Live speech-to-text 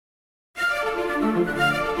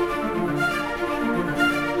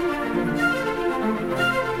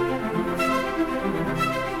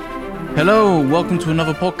Hello, welcome to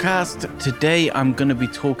another podcast. Today I'm going to be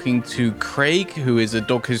talking to Craig, who is a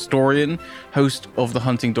dog historian, host of the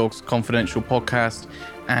Hunting Dogs Confidential podcast,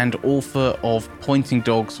 and author of Pointing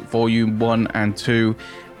Dogs Volume 1 and 2.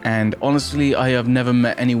 And honestly, I have never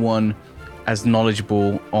met anyone as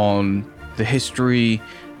knowledgeable on the history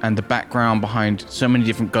and the background behind so many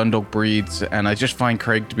different gun dog breeds. And I just find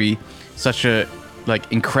Craig to be such a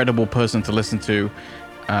incredible person to listen to.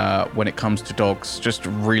 When it comes to dogs, just a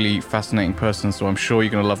really fascinating person. So I'm sure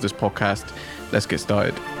you're going to love this podcast. Let's get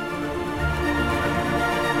started.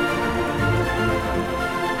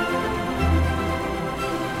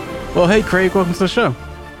 Well, hey, Craig, welcome to the show.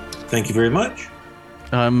 Thank you very much.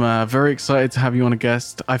 I'm very excited to have you on a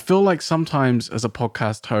guest. I feel like sometimes as a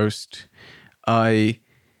podcast host, I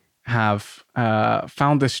have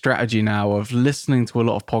found this strategy now of listening to a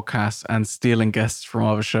lot of podcasts and stealing guests from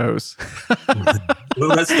other shows.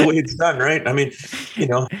 Well, that's the way it's done, right? I mean,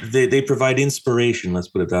 they provide inspiration. Let's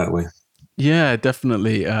put it that way. Yeah,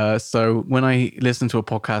 definitely. So when I listen to a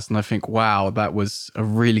podcast and I think, wow, that was a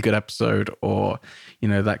really good episode, or,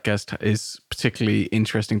 that guest is particularly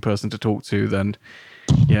interesting person to talk to, then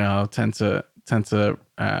yeah, I'll tend to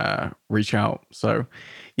reach out. So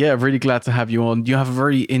yeah, really glad to have you on. You have a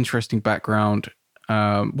very interesting background.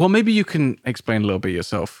 Well, maybe you can explain a little bit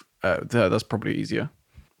yourself. That's probably easier.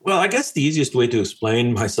 Well, I guess the easiest way to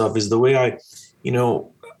explain myself is the way I've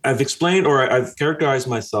explained, or I've characterized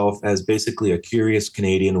myself as basically a curious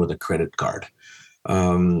Canadian with a credit card.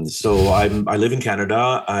 So I live in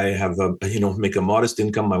Canada. I have make a modest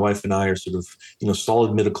income. My wife and I are sort of,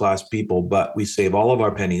 solid middle-class people, but we save all of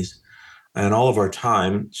our pennies and all of our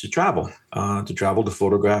time to travel to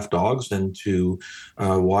photograph dogs and to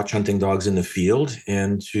watch hunting dogs in the field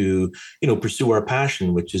and to, pursue our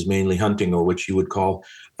passion, which is mainly hunting, or which you would call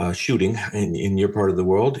shooting in your part of the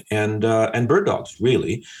world, and bird dogs,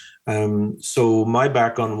 really. So my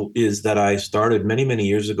background is that I started many, many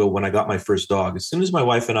years ago when I got my first dog. As soon as my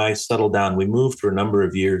wife and I settled down, we moved for a number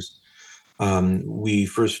of years. We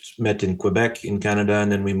first met in Quebec in Canada,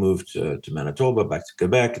 and then we moved to Manitoba, back to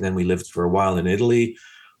Quebec, and then we lived for a while in Italy,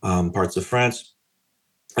 parts of France,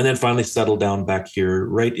 and then finally settled down back here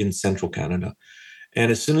right in central Canada.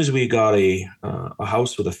 And as soon as we got a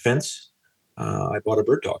house with a fence, I bought a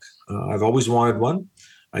bird dog. I've always wanted one.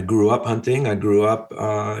 I grew up hunting. I grew up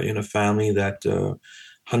in a family that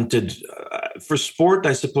hunted for sport,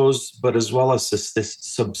 I suppose, but as well as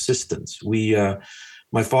subsistence.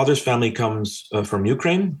 My father's family comes from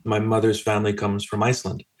Ukraine. My mother's family comes from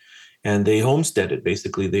Iceland, and they homesteaded.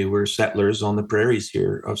 Basically, they were settlers on the prairies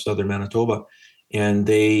here of southern Manitoba, and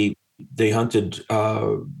they hunted,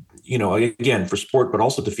 again for sport, but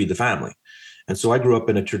also to feed the family. And so I grew up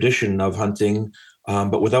in a tradition of hunting,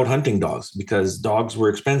 but without hunting dogs, because dogs were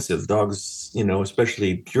expensive. Dogs,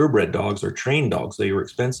 especially purebred dogs or trained dogs, they were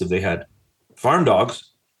expensive. They had farm dogs.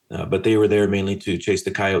 But they were there mainly to chase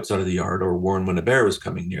the coyotes out of the yard or warn when a bear was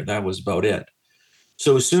coming near. That was about it.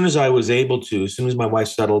 So as soon as my wife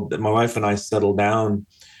and I settled down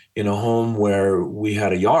in a home where we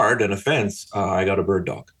had a yard and a fence, I got a bird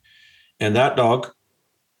dog. And that dog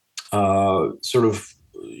lit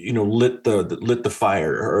the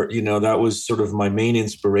fire, or, that was sort of my main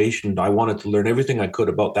inspiration. I wanted to learn everything I could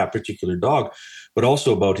about that particular dog, but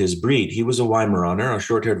also about his breed. He was a Weimaraner, a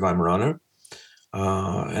short-haired Weimaraner.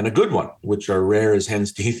 And a good one, which are rare as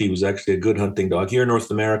hen's teeth. He was actually a good hunting dog. Here in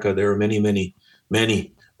North America, there are many, many,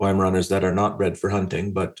 many Weimaraners that are not bred for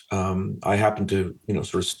hunting, but I happened to,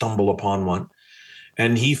 sort of stumble upon one.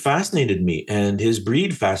 And he fascinated me, and his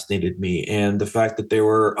breed fascinated me. And the fact that there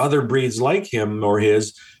were other breeds like him or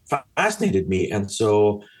his fascinated me. And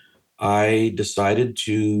so I decided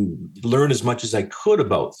to learn as much as I could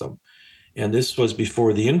about them. And this was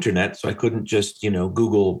before the internet, so I couldn't just,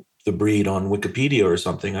 Google the breed on Wikipedia or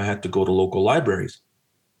something. I had to go to local libraries.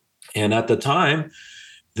 And at the time,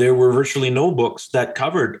 there were virtually no books that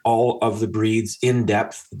covered all of the breeds in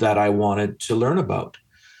depth that I wanted to learn about.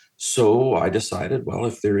 So I decided, well,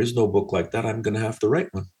 if there is no book like that, I'm going to have to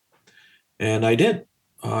write one. And I did.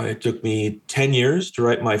 It took me 10 years to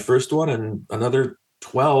write my first one and another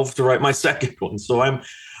 12 to write my second one. So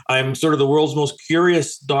I'm sort of the world's most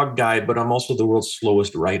curious dog guy, but I'm also the world's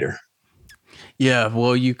slowest writer. Yeah,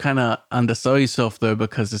 well, you kind of undersell yourself, though,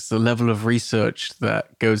 because it's the level of research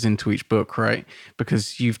that goes into each book, right?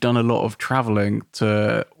 Because you've done a lot of traveling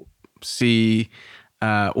to see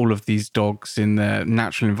all of these dogs in their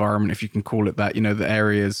natural environment, if you can call it that, the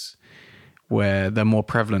areas where they're more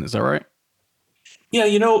prevalent. Is that right? Yeah,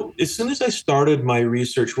 as soon as I started my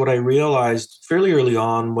research, what I realized fairly early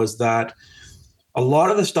on was that a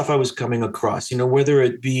lot of the stuff I was coming across, whether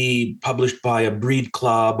it be published by a breed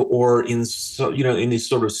club or in these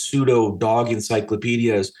sort of pseudo dog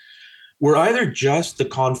encyclopedias, were either just the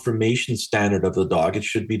conformation standard of the dog. It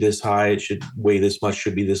should be this high, it should weigh this much,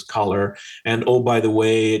 should be this color. And oh, by the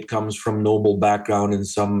way, it comes from noble background in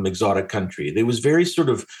some exotic country. There was very sort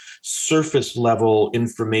of surface level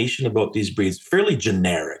information about these breeds, fairly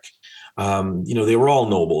generic. They were all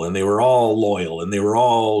noble and they were all loyal and they were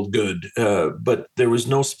all good, but there was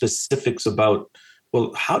no specifics about,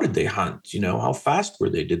 well, how did they hunt? How fast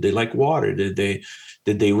were they? Did they like water?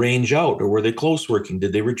 Did they range out, or were they close working?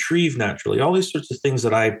 Did they retrieve naturally? All these sorts of things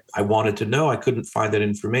that I wanted to know. I couldn't find that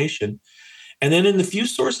information. And then in the few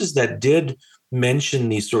sources that did mention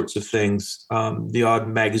these sorts of things, the odd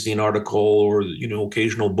magazine article or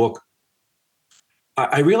occasional book,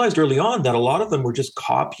 I realized early on that a lot of them were just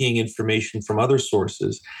copying information from other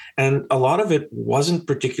sources, and a lot of it wasn't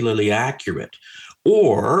particularly accurate.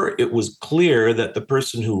 Or it was clear that the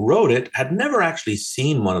person who wrote it had never actually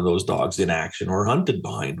seen one of those dogs in action or hunted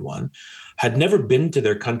behind one, had never been to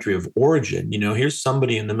their country of origin. Here's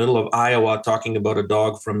somebody in the middle of Iowa talking about a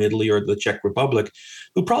dog from Italy or the Czech Republic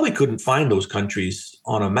who probably couldn't find those countries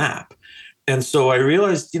on a map. And so I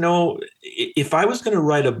realized, if I was going to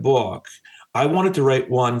write a book, I wanted to write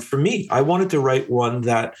one for me. I wanted to write one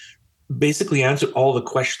that basically answered all the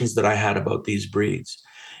questions that I had about these breeds.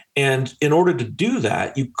 And in order to do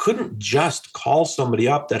that, you couldn't just call somebody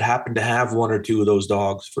up that happened to have one or two of those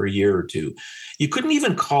dogs for a year or two. You couldn't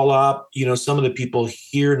even call up, some of the people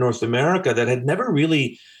here in North America that had never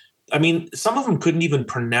really, I mean, some of them couldn't even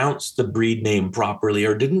pronounce the breed name properly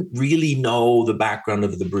or didn't really know the background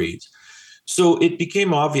of the breeds. So it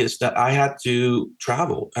became obvious that I had to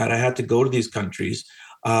travel and I had to go to these countries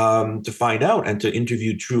to find out and to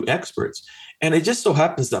interview true experts. And it just so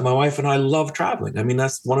happens that my wife and I love traveling. I mean,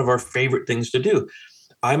 that's one of our favorite things to do.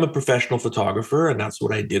 I'm a professional photographer, and that's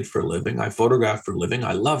what I did for a living. I photograph for a living.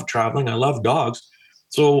 I love traveling. I love dogs.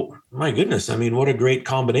 So, my goodness, I mean, what a great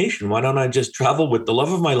combination. Why don't I just travel with the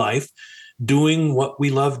love of my life, doing what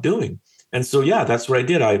we love doing? And so, yeah, that's what I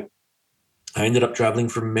did. I ended up traveling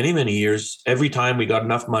for many, many years. Every time we got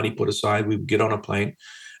enough money put aside, we would get on a plane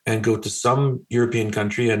and go to some European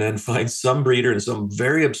country and then find some breeder in some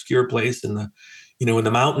very obscure place in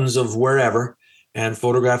the mountains of wherever, and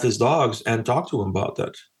photograph his dogs and talk to him about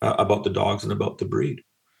that, about the dogs and about the breed.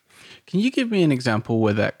 Can you give me an example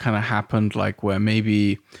where that kind of happened, like where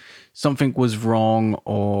maybe something was wrong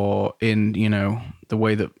or in, the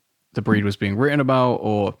way that the breed was being written about,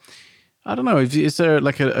 or I don't know, is there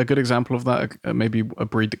like a good example of that, maybe a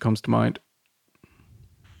breed that comes to mind?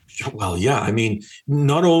 Well, yeah. I mean,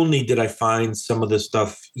 not only did I find some of the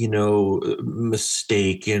stuff,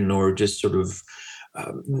 mistaken or just sort of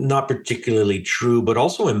not particularly true, but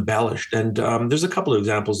also embellished. And there's a couple of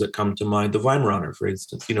examples that come to mind. The Weimaraner, for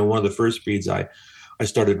instance, one of the first breeds I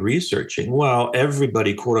started researching. Well,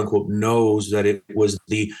 everybody, quote unquote, knows that it was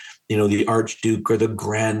the Archduke or the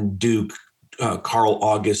Grand Duke, Karl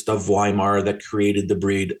August of Weimar, that created the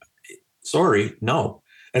breed. Sorry, no,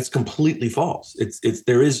 that's completely false.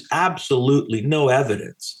 There is absolutely no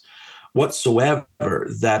evidence whatsoever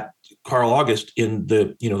that Karl August in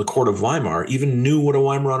the court of Weimar even knew what a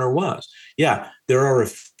Weimaraner was. Yeah, there are a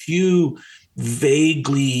few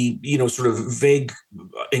vaguely, sort of vague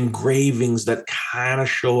engravings that kind of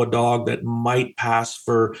show a dog that might pass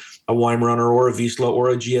for a Weimaraner or a Vizsla or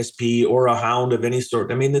a GSP or a hound of any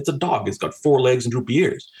sort. I mean, it's a dog. It's got four legs and droopy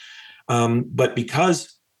ears. But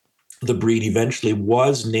because the breed eventually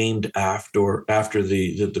was named after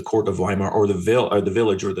the court of Weimar, or the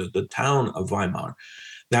village or the town of Weimar.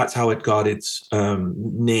 That's how it got its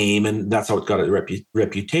name, and that's how it got its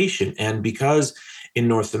reputation. And because in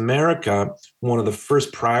North America, one of the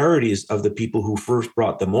first priorities of the people who first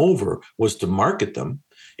brought them over was to market them.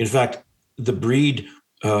 In fact, the breed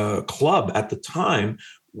club at the time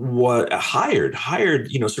was hired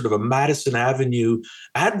sort of a Madison Avenue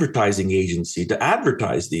advertising agency to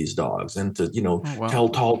advertise these dogs and to Oh, wow. tell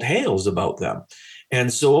tall tales about them.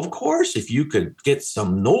 And so, of course, if you could get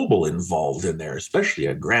some noble involved in there, especially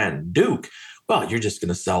a Grand Duke, well, you're just going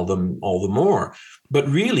to sell them all the more. But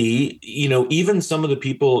really, even some of the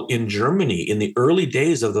people in Germany in the early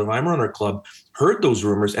days of the Weimaraner Club heard those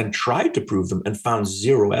rumors and tried to prove them and found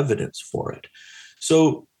zero evidence for it.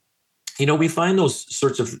 So, we find those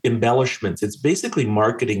sorts of embellishments. It's basically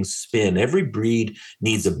marketing spin. Every breed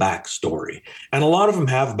needs a backstory. And a lot of them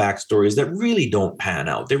have backstories that really don't pan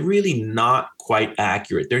out. They're really not quite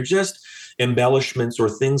accurate. They're just embellishments or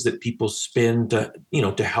things that people spin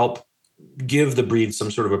to help give the breed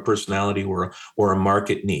some sort of a personality or a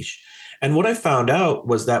market niche. And what I found out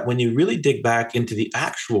was that when you really dig back into the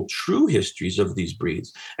actual true histories of these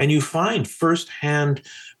breeds, and you find firsthand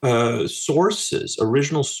sources,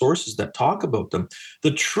 original sources that talk about them,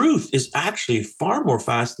 the truth is actually far more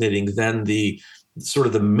fascinating than the sort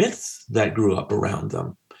of the myths that grew up around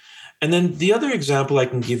them. And then the other example I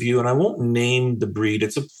can give you, and I won't name the breed,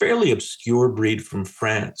 it's a fairly obscure breed from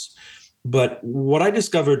France. But what I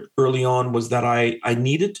discovered early on was that I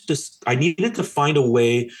needed to find a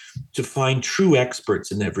way to find true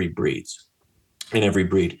experts in every breed.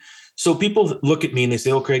 So people look at me and they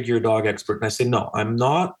say, "Oh, Craig, you're a dog expert." And I say, "No, I'm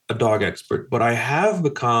not a dog expert, but I have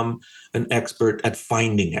become an expert at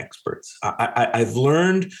finding experts. I've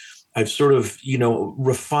learned, I've sort of,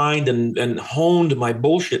 refined and honed my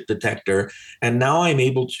bullshit detector. And now I'm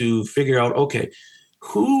able to figure out, okay,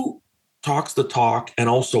 who talks the talk and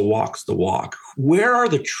also walks the walk? Where are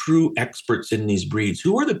the true experts in these breeds?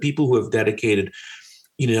 Who are the people who have dedicated,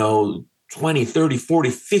 you know, 20, 30,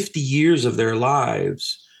 40, 50 years of their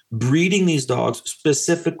lives breeding these dogs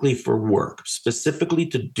specifically for work, specifically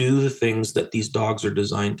to do the things that these dogs are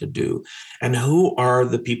designed to do? And who are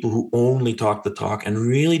the people who only talk the talk and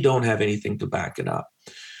really don't have anything to back it up?"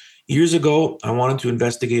 Years ago, I wanted to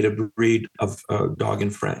investigate a breed of dog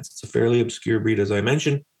in France. It's a fairly obscure breed, as I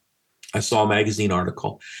mentioned. I saw a magazine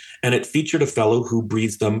article, and it featured a fellow who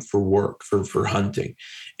breeds them for work, for hunting.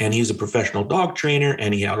 And he's a professional dog trainer,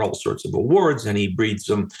 and he had all sorts of awards, and he breeds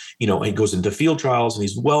them, he goes into field trials, and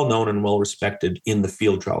he's well known and well respected in the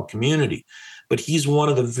field trial community. But he's one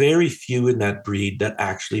of the very few in that breed that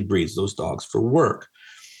actually breeds those dogs for work.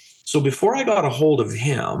 So before I got a hold of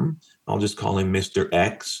him, I'll just call him Mr.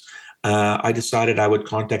 X, I decided I would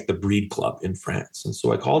contact the breed club in France. And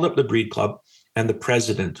so I called up the breed club, and the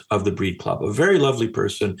president of the breed club, a very lovely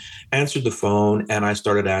person, answered the phone, and I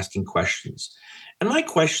started asking questions. And my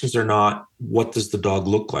questions are not, what does the dog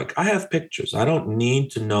look like? I have pictures. I don't need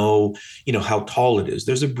to know, how tall it is.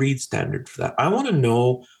 There's a breed standard for that. I want to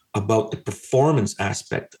know about the performance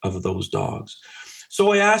aspect of those dogs.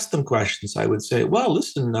 So I asked them questions. I would say, well,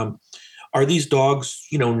 listen, are these dogs,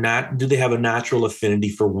 do they have a natural affinity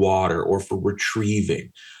for water or for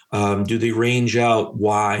retrieving? Do they range out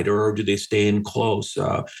wide, or do they stay in close?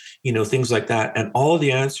 Things like that. And all of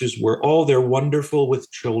the answers were, oh, they're wonderful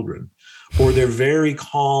with children, or they're very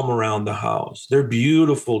calm around the house. They're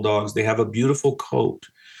beautiful dogs. They have a beautiful coat.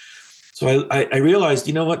 So I realized,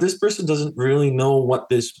 you know what, this person doesn't really know what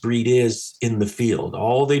this breed is in the field.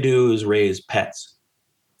 All they do is raise pets.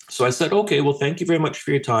 So I said, okay, well, thank you very much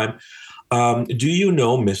for your time. Do you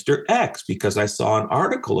know Mr. X? Because I saw an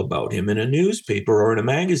article about him in a newspaper or in a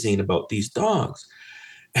magazine about these dogs.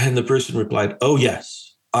 And the person replied, oh,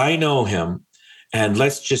 yes, I know him. And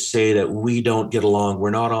let's just say that we don't get along. We're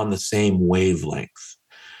not on the same wavelength.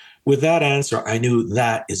 With that answer, I knew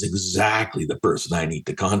that is exactly the person I need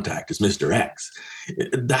to contact, is Mr. X.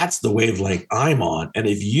 That's the wavelength I'm on. And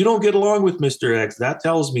if you don't get along with Mr. X, that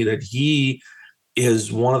tells me that he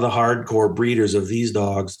is one of the hardcore breeders of these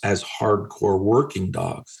dogs as hardcore working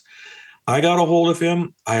dogs. I got a hold of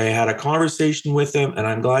him. I had a conversation with him, and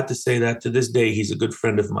I'm glad to say that to this day, he's a good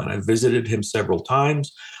friend of mine. I've visited him several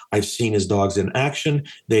times. I've seen his dogs in action.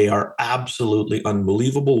 They are absolutely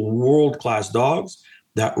unbelievable, world-class dogs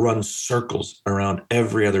that run circles around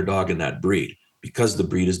every other dog in that breed, because the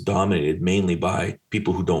breed is dominated mainly by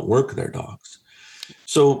people who don't work their dogs.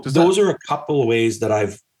 So Does that those are a couple of ways that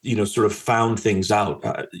I've sort of found things out,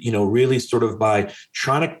 really sort of by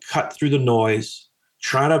trying to cut through the noise,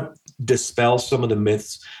 trying to dispel some of the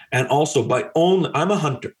myths, and also I'm a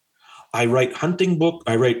hunter. I write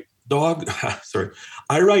sorry,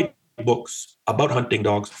 I write books about hunting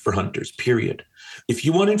dogs for hunters, period. If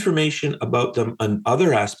you want information about them and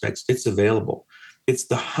other aspects, it's available. It's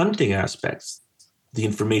the hunting aspects, the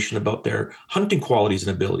information about their hunting qualities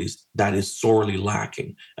and abilities, that is sorely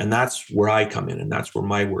lacking. And that's where I come in, and that's where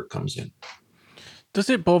my work comes in. does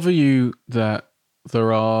it bother you that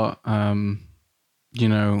there are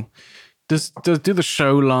do the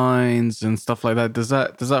show lines and stuff like that, does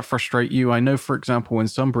that frustrate you? I know, for example, in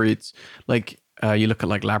some breeds, like you look at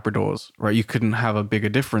like Labradors, right? You couldn't have a bigger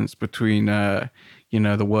difference between the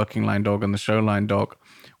working line dog and the show line dog.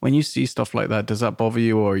 When you see stuff like that, does that bother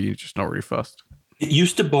you, or are you just not really fussed? It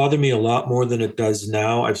used to bother me a lot more than it does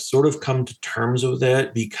now. I've sort of come to terms with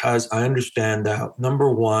it, because I understand that,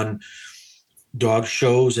 number one, dog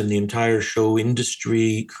shows and the entire show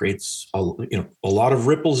industry creates a lot of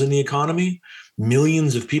ripples in the economy.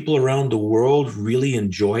 Millions of people around the world really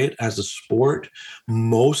enjoy it as a sport.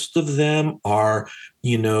 Most of them are,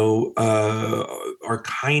 are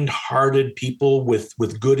kind-hearted people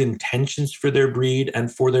with good intentions for their breed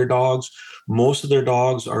and for their dogs. Most of their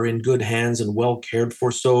dogs are in good hands and well cared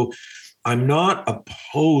for. So I'm not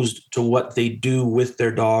opposed to what they do with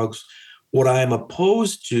their dogs. What I am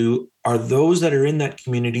opposed to are those that are in that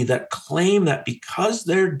community that claim that because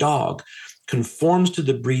their dog conforms to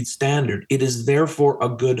the breed standard, it is therefore a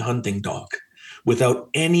good hunting dog without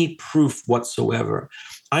any proof whatsoever.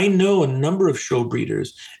 I know a number of show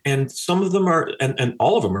breeders, and some of them are, and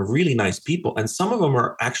all of them are really nice people, and some of them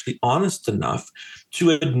are actually honest enough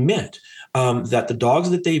to admit that the dogs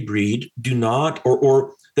that they breed do not,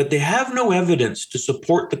 or that they have no evidence to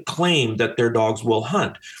support the claim that their dogs will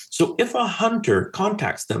hunt. So if a hunter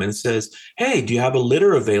contacts them and says, "Hey, do you have a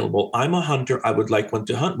litter available? I'm a hunter. I would like one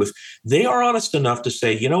to hunt with." They are honest enough to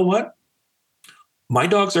say, "You know what? My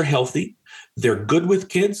dogs are healthy. They're good with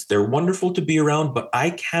kids. They're wonderful to be around, but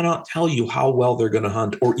I cannot tell you how well they're going to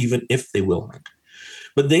hunt or even if they will hunt."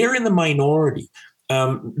 But they are in the minority.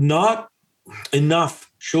 Not enough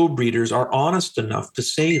show breeders are honest enough to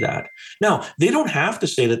say that. Now, they don't have to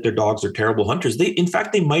say that their dogs are terrible hunters. In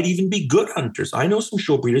fact, they might even be good hunters. I know some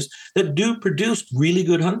show breeders that do produce really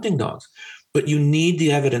good hunting dogs, but you need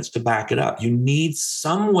the evidence to back it up. You need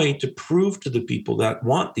some way to prove to the people that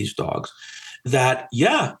want these dogs that,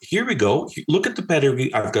 yeah, here we go. Look at the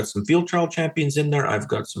pedigree. I've got some field trial champions in there. I've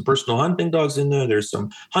got some personal hunting dogs in there. There's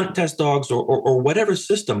some hunt test dogs or whatever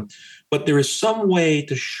system. But there is some way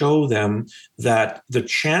to show them that the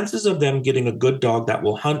chances of them getting a good dog that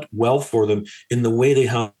will hunt well for them in the way they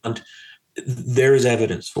hunt, there is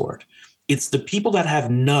evidence for it. It's the people that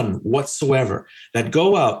have none whatsoever that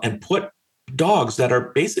go out and put dogs that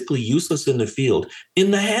are basically useless in the field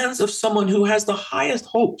in the hands of someone who has the highest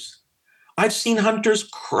hopes. I've seen hunters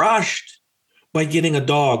crushed by getting a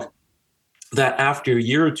dog that after a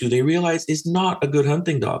year or two, they realize is not a good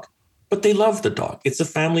hunting dog, but they love the dog. It's a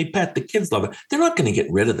family pet. The kids love it. They're not going to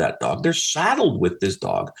get rid of that dog. They're saddled with this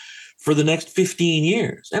dog for the next 15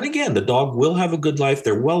 years. And again, the dog will have a good life.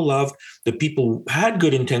 They're well loved. The people had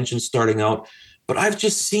good intentions starting out, but I've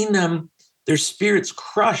just seen their spirits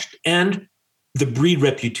crushed and the breed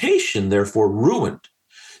reputation, therefore, ruined.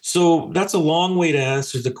 So that's a long way to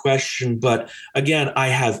answer the question. But again, I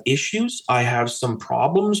have issues. I have some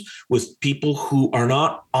problems with people who are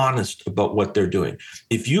not honest about what they're doing.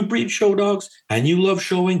 If you breed show dogs and you love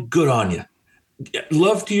showing, good on you.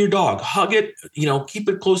 Love to your dog, hug it, keep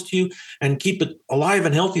it close to you and keep it alive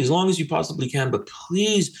and healthy as long as you possibly can. But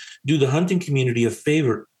please do the hunting community a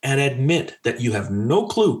favor and admit that you have no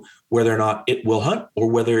clue whether or not it will hunt or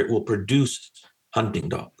whether it will produce hunting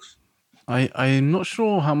dogs. I'm not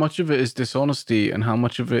sure how much of it is dishonesty and how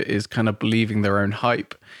much of it is kind of believing their own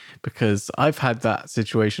hype, because I've had that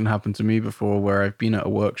situation happen to me before where I've been at a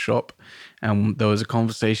workshop and there was a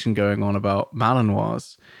conversation going on about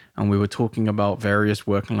Malinois, and we were talking about various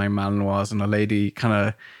working line Malinois, and a lady kind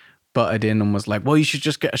of butted in and was like, "Well, you should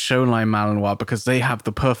just get a show line Malinois because they have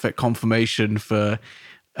the perfect conformation for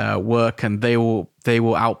work and they will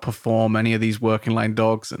outperform any of these working line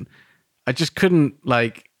dogs." And I just couldn't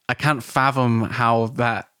I can't fathom how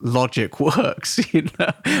that logic works,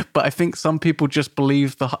 But I think some people just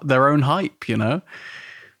believe their own hype,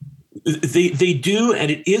 They do,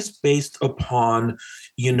 and it is based upon,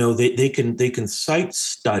 they can cite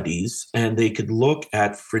studies and they could look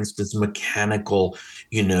at, for instance, mechanical,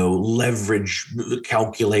 leverage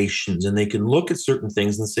calculations, and they can look at certain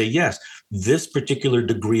things and say, yes, this particular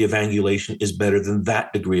degree of angulation is better than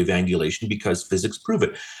that degree of angulation because physics prove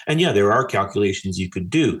it. And yeah, there are calculations you could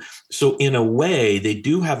do. So in a way, they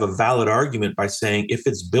do have a valid argument by saying if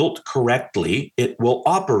it's built correctly, it will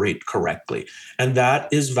operate correctly. And that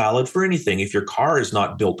is valid for anything. If your car is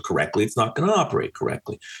not built correctly, it's not going to operate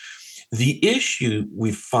correctly. The issue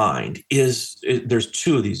we find is there's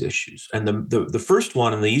two of these issues. And the first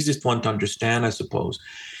one, and the easiest one to understand, I suppose,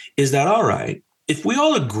 is that, all right, if we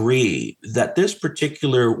all agree that this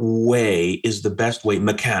particular way is the best way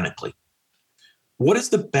mechanically, what is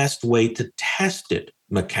the best way to test it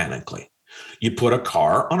mechanically? You put a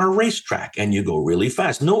car on a racetrack and you go really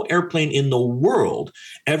fast. No airplane in the world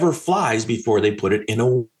ever flies before they put it in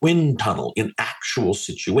a wind tunnel in actual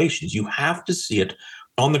situations. You have to see it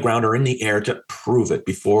on the ground or in the air to prove it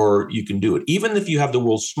before you can do it. Even if you have the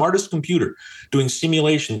world's smartest computer doing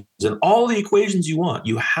simulations and all the equations you want,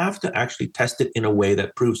 you have to actually test it in a way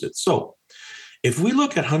that proves it. So if we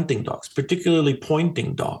look at hunting dogs, particularly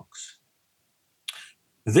pointing dogs,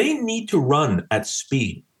 they need to run at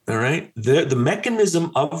speed. All right. The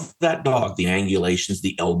mechanism of that dog, the angulations,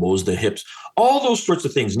 the elbows, the hips, all those sorts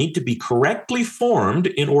of things need to be correctly formed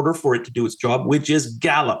in order for it to do its job, which is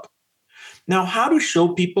gallop. Now, how do show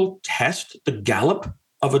people test the gallop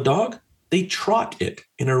of a dog? They trot it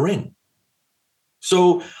in a ring.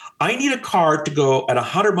 So I need a car to go at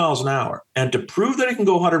 100 miles an hour. And to prove that it can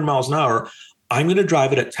go 100 miles an hour, I'm going to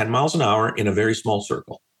drive it at 10 miles an hour in a very small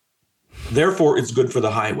circle. Therefore, it's good for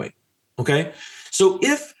the highway. Okay. So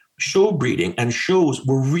if show breeding and shows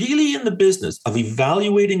were really in the business of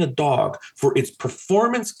evaluating a dog for its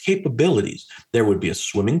performance capabilities, there would be a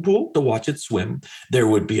swimming pool to watch it swim. There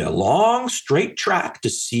would be a long straight track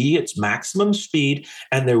to see its maximum speed.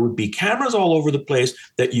 And there would be cameras all over the place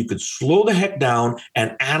that you could slow the heck down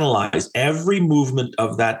and analyze every movement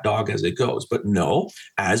of that dog as it goes. But no,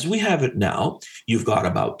 as we have it now, you've got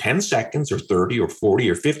about 10 seconds or 30 or 40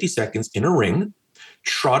 or 50 seconds in a ring,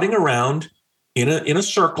 trotting around in a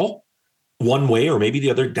circle, one way or maybe the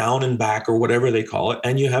other, down and back or whatever they call it,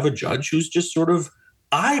 and you have a judge who's just sort of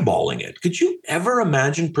eyeballing it. Could you ever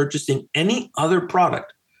imagine purchasing any other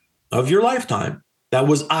product of your lifetime that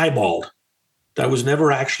was eyeballed, that was never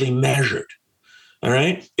actually measured? All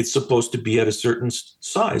right, it's supposed to be at a certain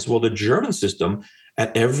size. Well, the German system,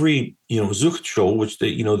 at every Zucht show, which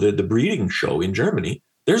the breeding show in Germany,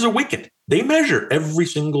 there's a wicket. They measure every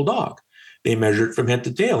single dog. They measure it from head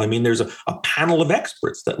to tail. I mean, there's a panel of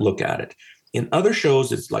experts that look at it. In other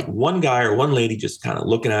shows, it's like one guy or one lady just kind of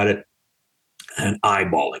looking at it and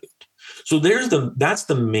eyeballing it. So that's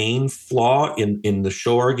the main flaw in the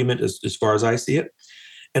show argument as far as I see it.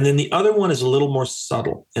 And then the other one is a little more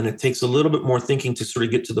subtle, and it takes a little bit more thinking to sort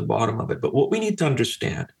of get to the bottom of it. But what we need to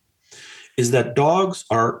understand is that dogs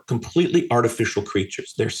are completely artificial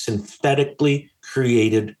creatures. They're synthetically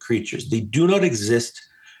created creatures. They do not exist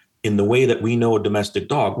in the way that we know a domestic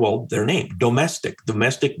dog. Well, they're named domestic.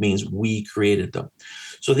 Domestic means we created them.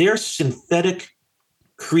 So they are synthetic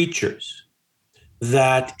creatures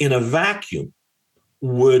that in a vacuum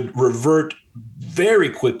would revert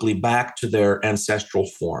very quickly back to their ancestral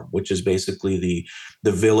form, which is basically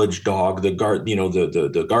the village dog,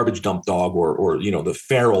 the garbage dump dog, or the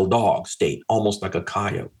feral dog state, almost like a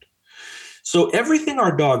coyote. So everything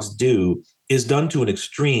our dogs do is done to an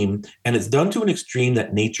extreme, and it's done to an extreme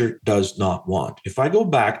that nature does not want. If I go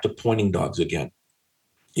back to pointing dogs again,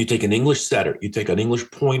 you take an English setter, you take an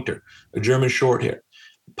English pointer, a German shorthair,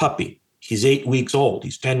 puppy. He's 8 weeks old.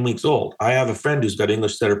 He's 10 weeks old. I have a friend who's got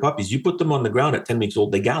English setter puppies. You put them on the ground at 10 weeks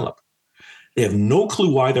old, they gallop. They have no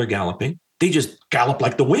clue why they're galloping. They just gallop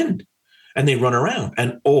like the wind, and they run around.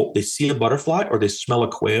 And they see a butterfly or they smell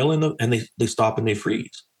a quail and they stop and they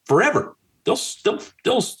freeze forever. They'll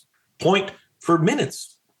point for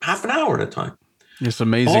minutes, half an hour at a time. It's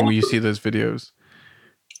amazing when you see those videos.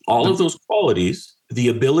 All of those qualities, the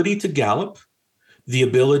ability to gallop, the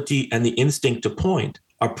ability and the instinct to point,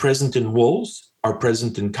 are present in wolves, are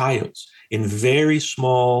present in coyotes in very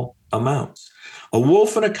small amounts. A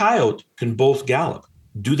wolf and a coyote can both gallop.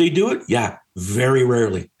 Do they do it? Yeah, very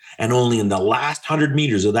rarely. And only in the last 100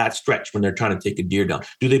 meters of that stretch when they're trying to take a deer down.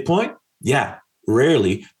 Do they point? Yeah,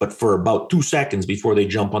 rarely, but for about 2 seconds before they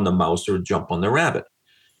jump on the mouse or jump on the rabbit.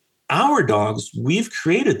 Our dogs, we've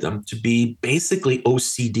created them to be basically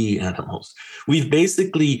OCD animals. We've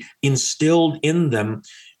basically instilled in them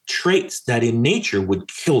traits that in nature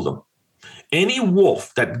would kill them. Any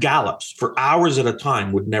wolf that gallops for hours at a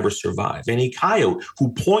time would never survive. Any coyote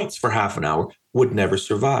who points for half an hour would never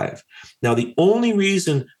survive. Now, the only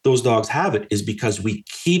reason those dogs have it is because we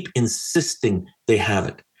keep insisting they have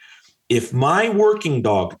it. If my working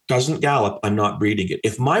dog doesn't gallop, I'm not breeding it.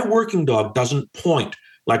 If my working dog doesn't point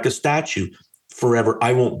like a statue forever,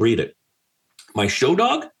 I won't breed it. My show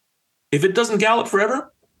dog, if it doesn't gallop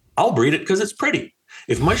forever, I'll breed it because it's pretty.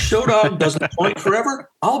 If my show dog doesn't point forever,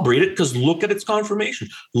 I'll breed it because look at its conformation.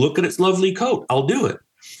 Look at its lovely coat. I'll do it.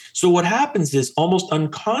 So what happens is almost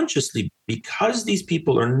unconsciously, because these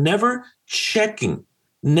people are never checking,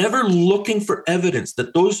 never looking for evidence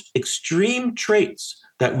that those extreme traits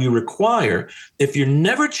that we require, if you're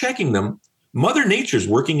never checking them, Mother Nature's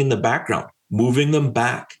working in the background, moving them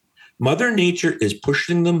back. Mother Nature is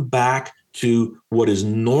pushing them back to what is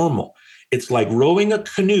normal. It's like rowing a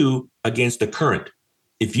canoe against a current.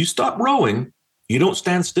 If you stop rowing, you don't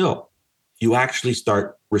stand still. You actually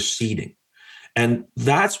start receding. And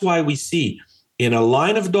that's why we see in a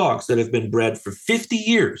line of dogs that have been bred for 50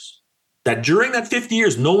 years, that during that 50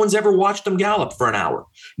 years, no one's ever watched them gallop for an hour.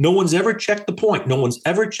 No one's ever checked the point. No one's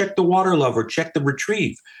ever checked the water love or checked the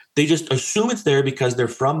retrieve. They just assume it's there because they're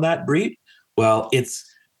from that breed. Well, it's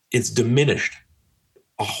diminished.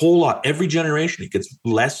 a whole lot. Every generation, it gets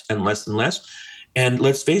less and less and less. And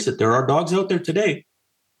let's face it, there are dogs out there today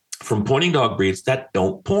from pointing dog breeds that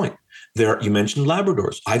don't point. There, you mentioned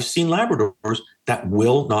Labradors. I've seen Labradors that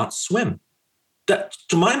will not swim. That,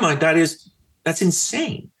 to my mind, that's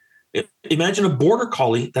insane. Imagine a border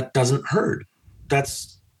collie that doesn't herd.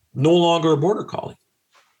 That's no longer a border collie.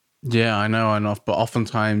 Yeah, I know, but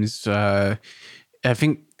oftentimes, I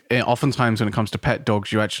think oftentimes when it comes to pet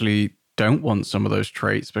dogs, you actually don't want some of those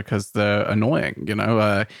traits because they're annoying.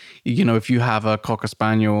 If you have a cocker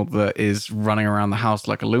spaniel that is running around the house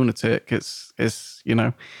like a lunatic, it's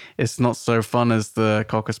not so fun as the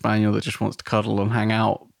cocker spaniel that just wants to cuddle and hang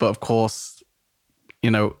out. But of course,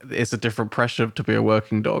 it's a different pressure to be a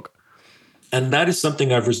working dog. And that is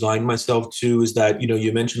something I've resigned myself to, is that,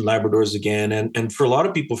 you mentioned Labradors again. And for a lot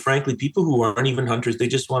of people, frankly, people who aren't even hunters, they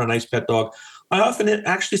just want a nice pet dog. I often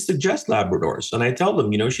actually suggest Labradors. And I tell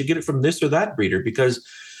them, you should get it from this or that breeder, because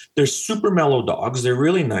they're super mellow dogs. They're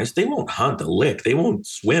really nice. They won't hunt a lick. They won't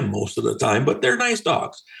swim most of the time, but they're nice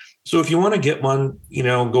dogs. So if you want to get one,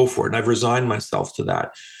 go for it. And I've resigned myself to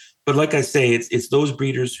that. But like I say, it's those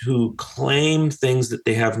breeders who claim things that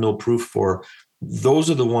they have no proof for. Those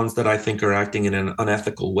are the ones that I think are acting in an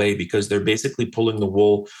unethical way, because they're basically pulling the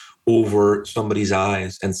wool over somebody's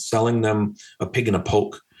eyes and selling them a pig in a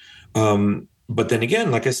poke. But then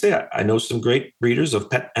again, like I say, I know some great breeders of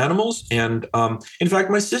pet animals. And in fact,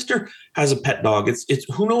 my sister has a pet dog. It's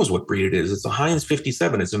who knows what breed it is. It's a Heinz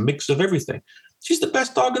 57. It's a mix of everything. She's the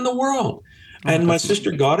best dog in the world. Oh, And my definitely.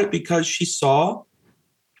 sister got it because she saw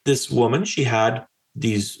this woman. She had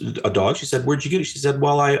a dog. She said, "Where'd you get it?" She said,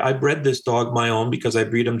 "Well, I bred this dog my own because I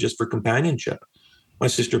breed him just for companionship." My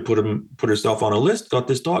sister put herself on a list, got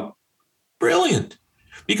this dog. Brilliant.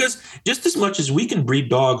 Because just as much as we can breed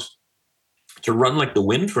dogs to run like the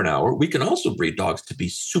wind for an hour, we can also breed dogs to be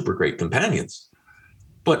super great companions.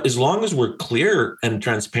 But as long as we're clear and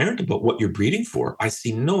transparent about what you're breeding for, I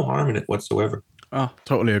see no harm in it whatsoever. Oh,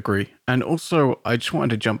 totally agree. And also, I just wanted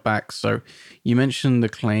to jump back. So, you mentioned the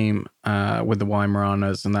claim with the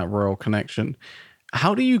Weimaraners and that royal connection.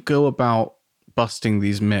 How do you go about busting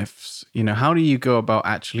these myths? How do you go about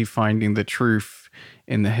actually finding the truth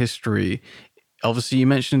in the history? Obviously, you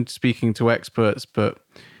mentioned speaking to experts, but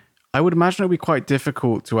I would imagine it would be quite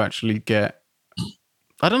difficult to actually get.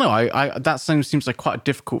 I don't know. I that seems like quite a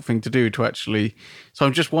difficult thing to do to actually. So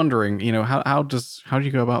I'm just wondering, how do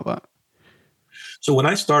you go about that? So when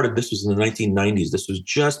I started, this was in the 1990s. This was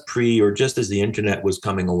just or just as the internet was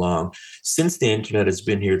coming along. Since the internet has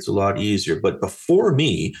been here, it's a lot easier. But before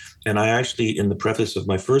me, and I actually, in the preface of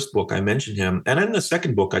my first book, I mentioned him. And in the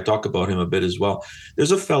second book, I talk about him a bit as well.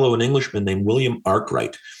 There's a fellow, an Englishman named William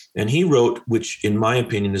Arkwright. And he wrote, which in my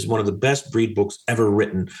opinion is one of the best breed books ever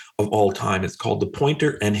written of all time. It's called The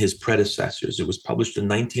Pointer and His Predecessors. It was published in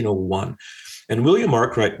 1901. And William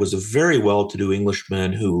Arkwright was a very well-to-do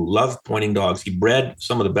Englishman who loved pointing dogs. He bred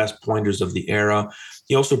some of the best pointers of the era.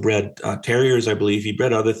 He also bred terriers, I believe. He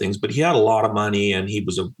bred other things, but he had a lot of money and he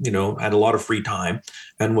was had a lot of free time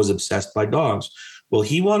and was obsessed by dogs. Well,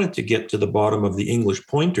 he wanted to get to the bottom of the English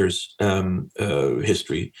pointers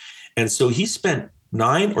history, and so he spent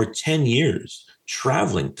 9 or 10 years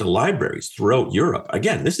traveling to libraries throughout Europe.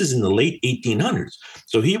 Again, this is in the late 1800s.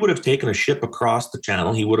 So he would have taken a ship across the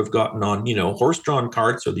channel. He would have gotten on, horse-drawn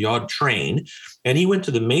carts or the odd train. And he went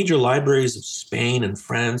to the major libraries of Spain and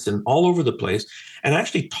France and all over the place and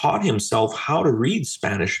actually taught himself how to read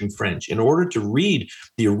Spanish and French in order to read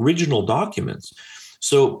the original documents.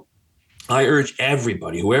 So I urge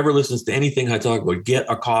everybody, whoever listens to anything I talk about, get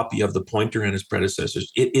a copy of The Pointer and His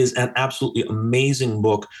Predecessors. It is an absolutely amazing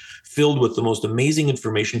book filled with the most amazing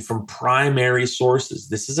information from primary sources.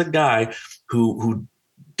 This is a guy who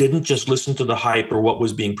didn't just listen to the hype or what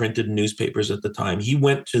was being printed in newspapers at the time. He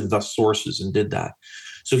went to the sources and did that.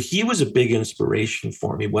 So he was a big inspiration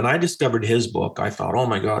for me. When I discovered his book, I thought, oh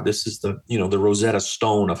my God, this is the Rosetta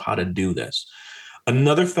Stone of how to do this.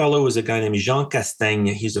 Another fellow is a guy named Jean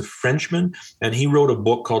Castagne. He's a Frenchman, and he wrote a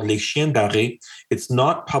book called Les Chiens d'Arrêt. It's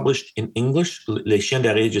not published in English. Les Chiens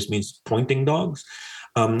d'Arrêt just means pointing dogs.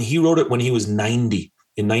 He wrote it when he was 90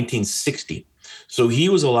 in 1960. So he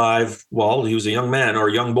was alive, he was a young man or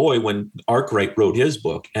a young boy when Arkwright wrote his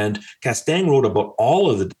book. And Castagne wrote about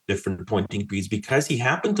all of the different pointing breeds because he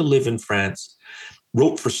happened to live in France,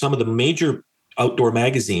 wrote for some of the major outdoor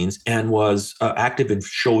magazines, and was active in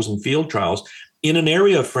shows and field trials in an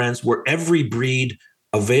area of France where every breed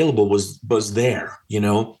available was there,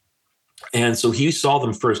 And so he saw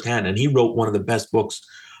them firsthand, and he wrote one of the best books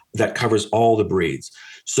that covers all the breeds.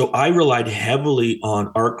 So I relied heavily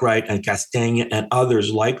on Arkwright and Castaigne and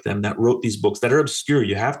others like them that wrote these books that are obscure.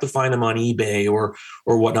 You have to find them on eBay or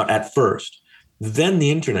whatnot at first. Then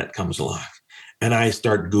the internet comes along and I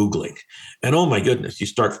start Googling. And oh my goodness, you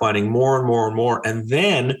start finding more and more and more. And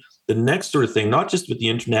then the next sort of thing, not just with the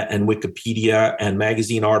internet and Wikipedia and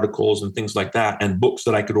magazine articles and things like that, and books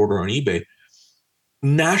that I could order on eBay,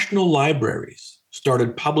 national libraries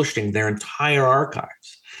started publishing their entire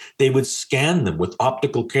archives. They would scan them with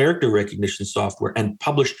optical character recognition software and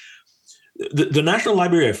publish. The National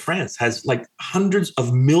Library of France has like hundreds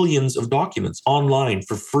of millions of documents online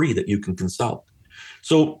for free that you can consult.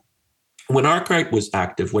 So when Arkwright was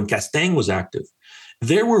active, when Castaigne was active,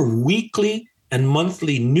 there were weekly and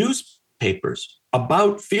monthly newspapers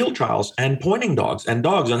about field trials and pointing dogs and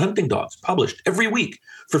hunting dogs published every week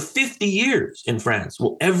for 50 years in France.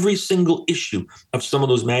 Well, every single issue of some of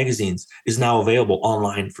those magazines is now available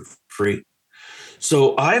online for free.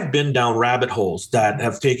 So I've been down rabbit holes that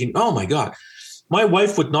have taken, oh my God, my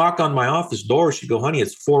wife would knock on my office door. She'd go, honey,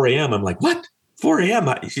 it's 4 a.m. I'm like, what? 4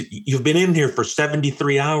 a.m. You've been in here for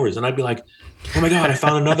 73 hours. And I'd be like, oh my God, I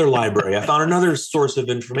found another library. I found another source of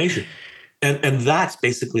information. And that's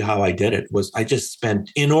basically how I did it. Was I just spent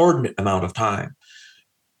inordinate amount of time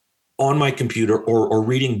on my computer or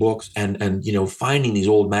reading books and finding these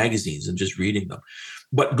old magazines and just reading them.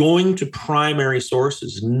 But going to primary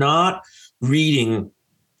sources, not reading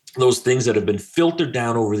those things that have been filtered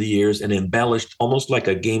down over the years and embellished almost like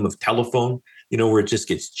a game of telephone, where it just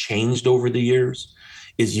gets changed over the years,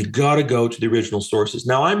 is you got to go to the original sources.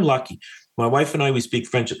 Now, I'm lucky. My wife and I, we speak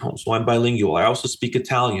French at home, so I'm bilingual. I also speak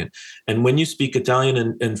Italian. And when you speak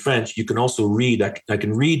Italian and French, you can also read. I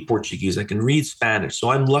can read Portuguese. I can read Spanish. So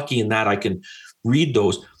I'm lucky in that I can read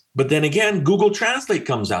those. But then again, Google Translate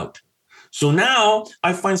comes out. So now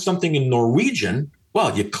I find something in Norwegian.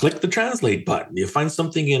 Well, you click the translate button. You find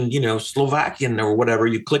something in, Slovakian or whatever,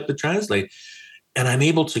 you click the translate. And I'm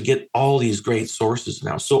able to get all these great sources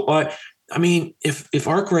now. So I mean, if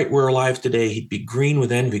Arkwright were alive today, he'd be green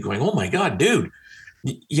with envy going, oh my God, dude,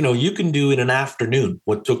 you can do in an afternoon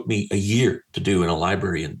what took me a year to do in a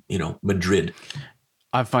library in, Madrid.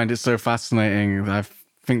 I find it so fascinating. I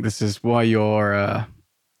think this is why you're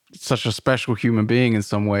such a special human being in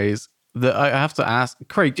some ways. That I have to ask,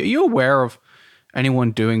 Craig, are you aware of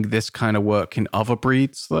anyone doing this kind of work in other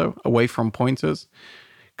breeds, though, away from pointers?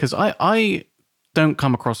 Because I don't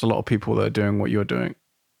come across a lot of people that are doing what you're doing.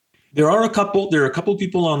 There are a couple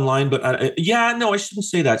people online, but I shouldn't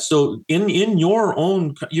say that. So in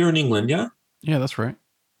you're in England, yeah? Yeah, that's right.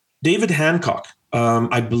 David Hancock,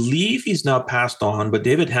 I believe he's now passed on, but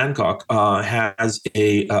David Hancock has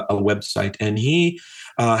a website, and he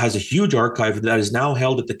has a huge archive that is now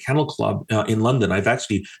held at the Kennel Club in London. I've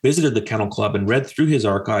actually visited the Kennel Club and read through his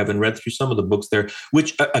archive and read through some of the books there,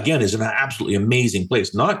 which again is an absolutely amazing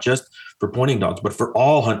place, not just for pointing dogs, but for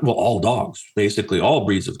all dogs, basically all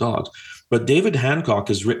breeds of dogs. But David Hancock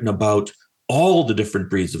has written about all the different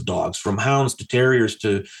breeds of dogs, from hounds to terriers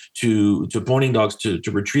to pointing dogs to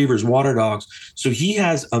retrievers, water dogs. So he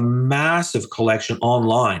has a massive collection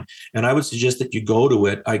online, and I would suggest that you go to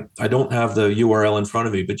it. I don't have the URL in front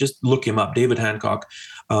of me, but just look him up, David Hancock.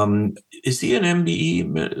 Is he an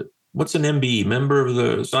MBE? What's an MBE? Member of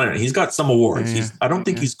the? So I don't know, he's got some awards. Yeah, I don't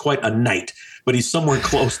think he's quite a knight, but he's somewhere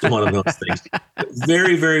close to one of those things.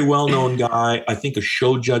 Very, very well-known guy. I think a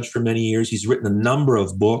show judge for many years. He's written a number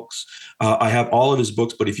of books. I have all of his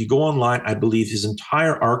books, but if you go online, I believe his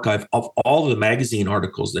entire archive of all the magazine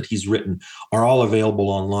articles that he's written are all available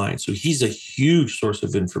online. So he's a huge source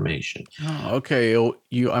of information. Oh, okay.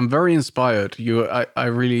 I'm very inspired. I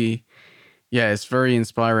really, yeah, it's very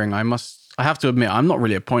inspiring. I have to admit, I'm not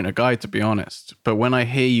really a pointer guy, to be honest. But when I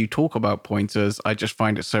hear you talk about pointers, I just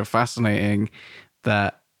find it so fascinating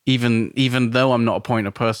that even though I'm not a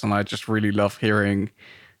pointer person, I just really love hearing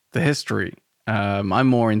the history. I'm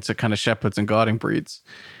more into kind of shepherds and guarding breeds.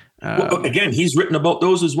 Well, again, he's written about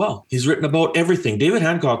those as well. He's written about everything. David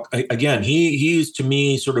Hancock, again, he's to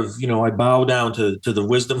me sort of, I bow down to the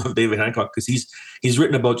wisdom of David Hancock, because he's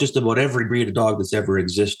written about just about every breed of dog that's ever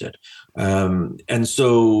existed. And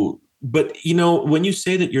so, but when you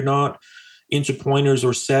say that you're not into pointers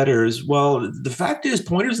or setters, well, the fact is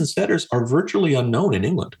pointers and setters are virtually unknown in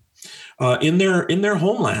England. In their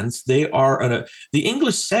homelands, they are the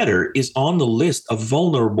English setter is on the list of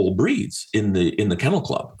vulnerable breeds in the Kennel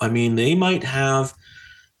Club. I mean, there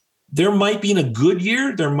might be in a good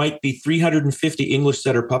year, there might be 350 English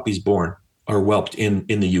setter puppies born or whelped in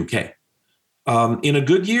the UK. In a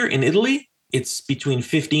good year in Italy, it's between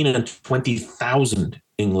 15 and 20,000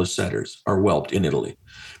 English setters are whelped in Italy.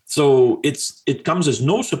 So it comes as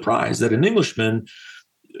no surprise that an Englishman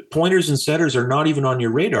Pointers and setters are not even on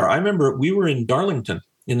your radar. I remember we were in Darlington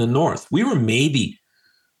in the north. We were maybe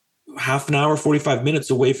half an hour, 45 minutes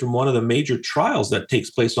away from one of the major trials that takes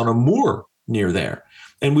place on a moor near there.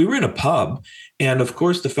 And we were in a pub. And of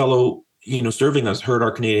course, the fellow, serving us heard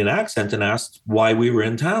our Canadian accent and asked why we were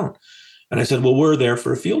in town. And I said, well, we're there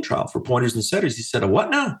for a field trial for pointers and setters. He said, what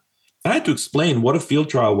now? I had to explain what a field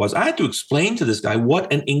trial was. I had to explain to this guy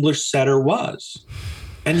what an English setter was.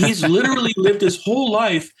 And he's literally lived his whole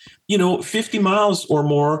life, 50 miles or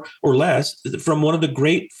more or less from one of the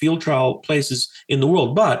great field trial places in the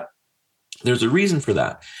world. But there's a reason for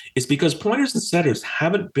that. It's because pointers and setters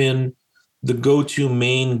haven't been the go-to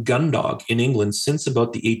main gun dog in England since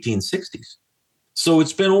about the 1860s. So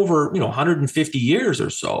it's been over, 150 years or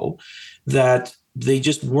so that they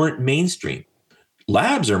just weren't mainstream.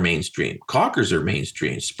 Labs are mainstream. Cockers are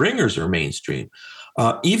mainstream. Springers are mainstream.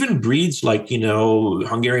 Even breeds like,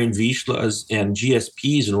 Hungarian Vizslas and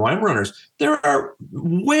GSPs and Weimaraners, there are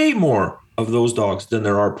way more of those dogs than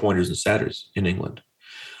there are pointers and setters in England.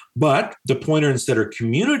 But the pointer and setter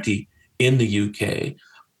community in the UK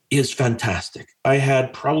is fantastic. I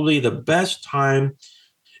had probably the best time.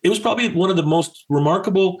 It was probably one of the most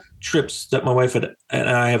remarkable trips that my wife and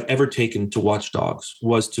I have ever taken to watch dogs,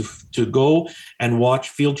 was to go and watch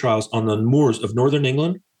field trials on the moors of northern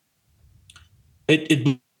England.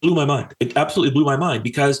 It blew my mind. It absolutely blew my mind,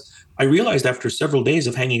 because I realized after several days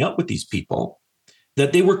of hanging out with these people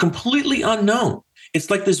that they were completely unknown. It's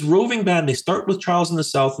like this roving band. They start with trials in the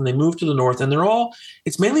south and they move to the north, and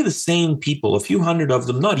it's mainly the same people, a few hundred of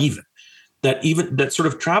them, not even, that sort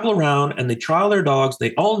of travel around and they trial their dogs.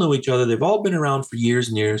 They all know each other. They've all been around for years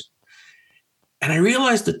and years. And I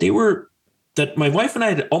realized that my wife and I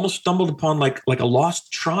had almost stumbled upon like a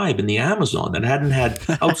lost tribe in the Amazon that hadn't had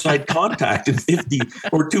outside contact in 50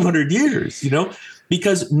 or 200 years,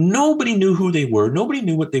 because nobody knew who they were. Nobody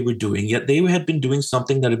knew what they were doing, yet they had been doing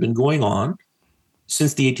something that had been going on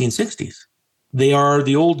since the 1860s. They are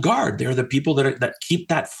the old guard. They're the people that keep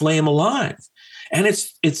that flame alive. And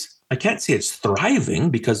it's I can't say it's thriving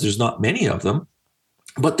because there's not many of them,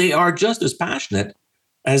 but they are just as passionate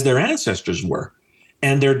as their ancestors were.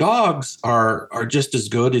 And their dogs are just as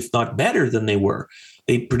good, if not better, than they were.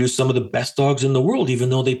 They produce some of the best dogs in the world, even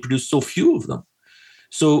though they produce so few of them.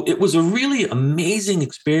 So it was a really amazing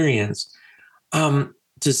experience to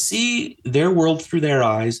see their world through their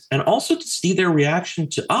eyes, and also to see their reaction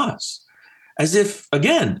to us, as if,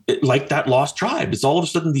 again, like that lost tribe. It's all of a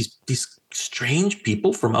sudden these strange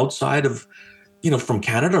people from outside of, from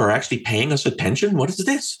Canada are actually paying us attention. What is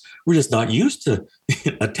this? We're just not used to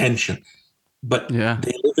attention. But Yeah.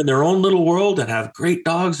 They live in their own little world and have great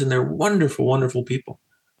dogs, and they're wonderful, wonderful people.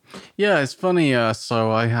 Yeah, it's funny.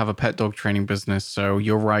 So I have a pet dog training business. So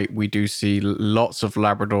you're right. We do see lots of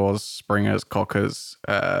Labradors, Springers, Cockers,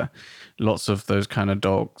 lots of those kind of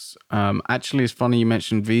dogs. Actually, it's funny you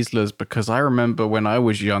mentioned Vizslas, because I remember when I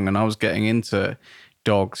was young and I was getting into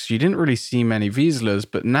dogs, you didn't really see many Vizslas,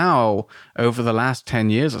 but now over the last 10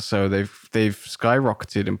 years or so, they've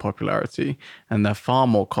skyrocketed in popularity and they're far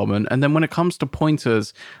more common. And then when it comes to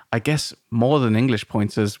pointers, I guess more than English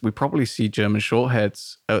pointers, we probably see German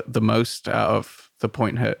Shorthairs the most out of the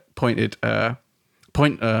pointer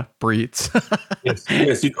breeds. Yes,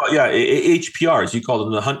 HPRs. You call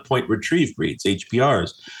them the Hunt Point Retrieve breeds,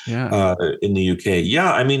 HPRs. Yeah. In the UK.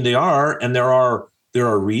 Yeah, I mean they are, and there are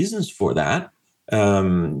reasons for that.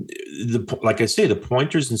 Like I say, the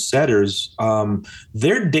pointers and setters,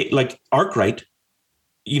 like Arkwright,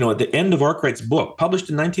 at the end of Arkwright's book, published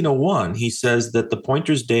in 1901, he says that the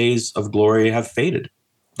pointers' days of glory have faded.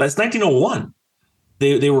 That's 1901.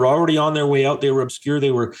 They were already on their way out. They were obscure.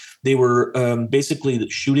 They were basically the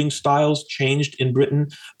shooting styles changed in Britain,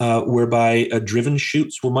 whereby driven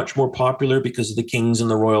shoots were much more popular because of the kings and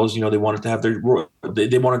the royals. They wanted to have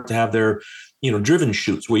their driven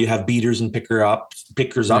shoots where you have beaters and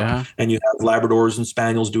pickers up, Yeah. and you have Labradors and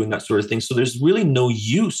Spaniels doing that sort of thing. So there's really no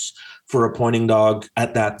use for a pointing dog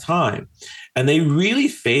at that time, and they really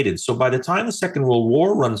faded. So by the time the Second World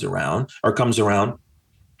War comes around,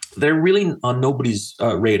 they're really on nobody's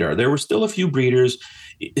radar. There were still a few breeders,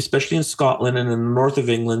 especially in Scotland and in the north of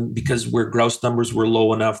England, because where grouse numbers were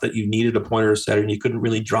low enough that you needed a pointer or setter and you couldn't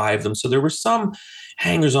really drive them. So there were some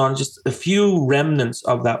hangers on, just a few remnants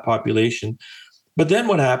of that population. But then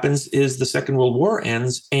what happens is the Second World War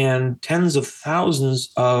ends, and tens of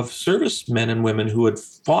thousands of servicemen and women who had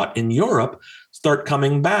fought in Europe start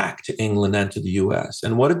coming back to England and to the US.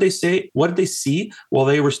 And what did they say? What did they see while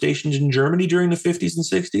they were stationed in Germany during the 50s and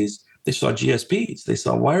 60s? They saw GSPs, they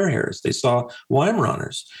saw wire hairs, they saw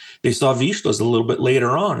Weimaraners, they saw Vizslas a little bit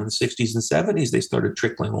later on in the 60s and 70s. They started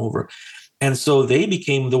trickling over. And so they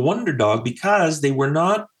became the wonder dog because they were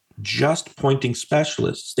not just pointing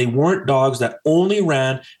specialists. They weren't dogs that only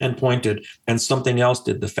ran and pointed and something else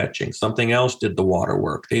did the fetching, something else did the water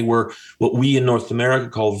work. They were what we in North America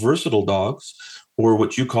call versatile dogs, or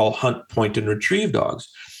what you call hunt, point, and retrieve dogs.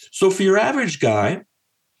 So for your average guy,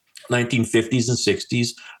 1950s and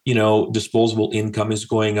 60s, disposable income is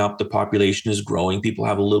going up, the population is growing, people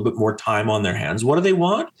have a little bit more time on their hands. What do they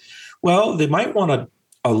want? Well, they might want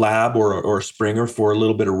a lab or a Springer for a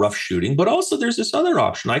little bit of rough shooting, but also there's this other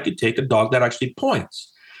option. I could take a dog that actually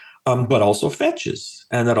points, but also fetches,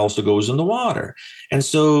 and that also goes in the water. And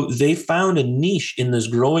so they found a niche in this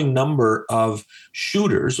growing number of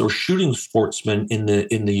shooters or shooting sportsmen in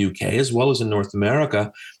the UK as well as in North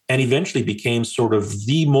America, and eventually became sort of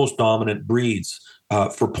the most dominant breeds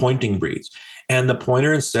for pointing breeds. And the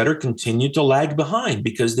pointer and setter continued to lag behind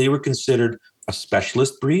because they were considered a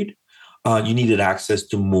specialist breed. You needed access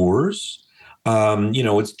to moors.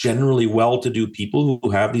 It's generally well-to-do people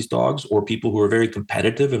who have these dogs, or people who are very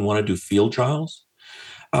competitive and want to do field trials.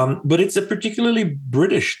 But it's a particularly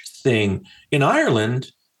British thing. In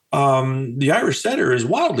Ireland, the Irish setter is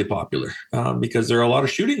wildly popular because there are a lot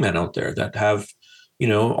of shooting men out there that have,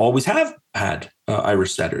 always have had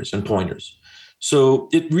Irish setters and pointers. So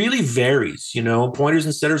it really varies. Pointers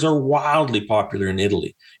and setters are wildly popular in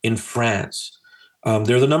Italy, in France.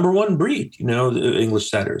 They're the number one breed, the English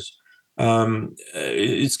setters.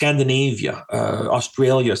 Scandinavia,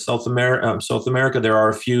 Australia, South America, there are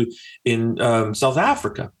a few. In South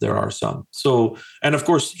Africa, there are some. So, and of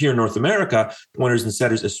course, here in North America, pointers and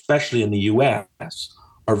setters, especially in the US,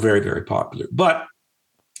 are very, very popular. But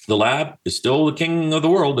the lab is still the king of the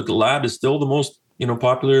world. The lab is still the most,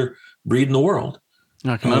 popular breed in the world.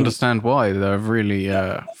 I can understand why. They're really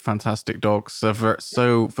fantastic dogs. They're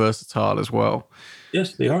so versatile as well.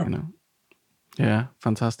 Yes, they are. Yeah,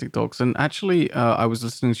 fantastic dogs. And actually, I was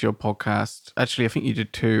listening to your podcast. Actually, I think you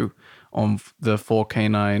did two on the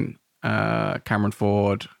 4K9 Cameron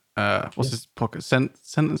Ford. What's his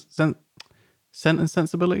podcast? Scent and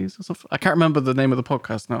Sensibilities or something. I can't remember the name of the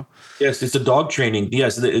podcast now. Yes, it's a dog training.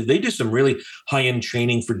 Yes, they do some really high-end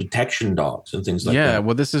training for detection dogs and things like that. Yeah,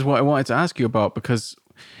 well, this is what I wanted to ask you about, because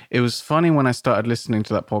it was funny when I started listening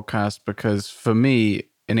to that podcast, because for me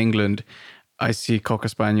in England, I see Cocker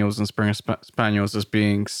Spaniels and Springer Spaniels as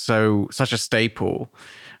being such a staple.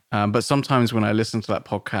 But sometimes when I listen to that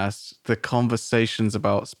podcast, the conversations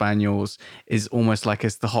about Spaniels is almost like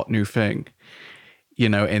it's the hot new thing,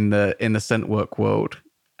 in the scent work world.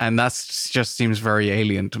 And that just seems very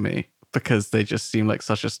alien to me, because they just seem like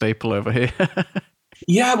such a staple over here.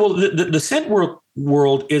 Yeah, well, the scent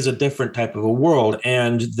world is a different type of a world,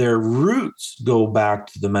 and their roots go back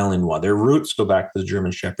to the Malinois. Their roots go back to the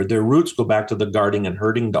German Shepherd. Their roots go back to the guarding and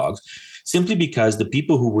herding dogs, simply because the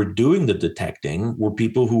people who were doing the detecting were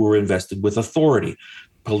people who were invested with authority,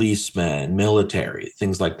 policemen, military,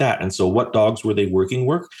 things like that. And so what dogs were they working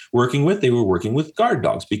with? They were working with guard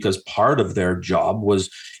dogs, because part of their job was,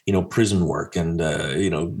 prison work and,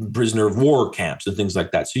 prisoner of war camps and things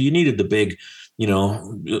like that. So you needed the big,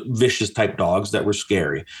 vicious type dogs that were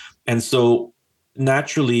scary. And so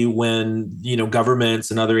naturally, when, governments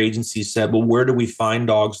and other agencies said, well, where do we find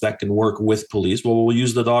dogs that can work with police? Well, we'll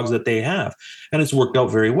use the dogs that they have. And it's worked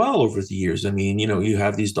out very well over the years. I mean, you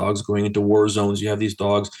have these dogs going into war zones. You have these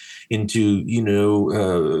dogs into,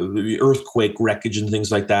 earthquake wreckage and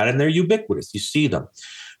things like that. And they're ubiquitous. You see them.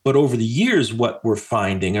 But over the years, what we're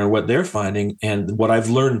finding, or what they're finding, and what I've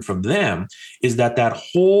learned from them, is that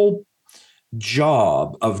whole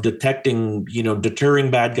job of detecting, deterring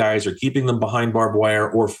bad guys, or keeping them behind barbed wire,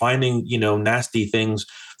 or finding, nasty things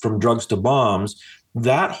from drugs to bombs,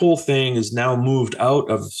 that whole thing is now moved out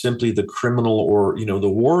of simply the criminal or, the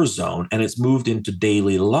war zone, and it's moved into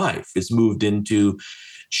daily life. It's moved into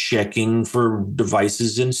checking for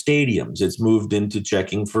devices in stadiums. It's moved into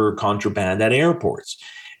checking for contraband at airports.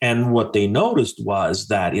 And what they noticed was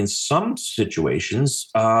that in some situations,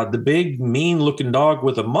 the big, mean-looking dog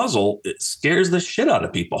with a muzzle, it scares the shit out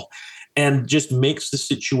of people and just makes the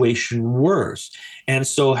situation worse. And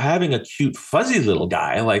so having a cute, fuzzy little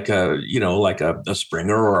guy like a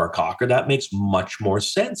Springer or a Cocker, that makes much more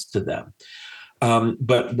sense to them.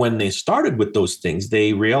 But when they started with those things,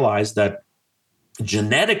 they realized that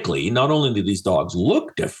genetically, not only do these dogs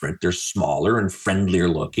look different, they're smaller and friendlier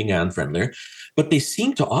looking and friendlier, but they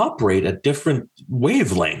seem to operate at different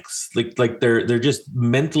wavelengths. Like they're just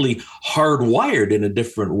mentally hardwired in a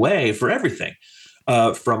different way for everything,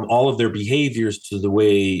 from all of their behaviors to the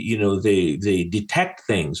way, they detect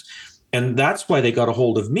things. And that's why they got a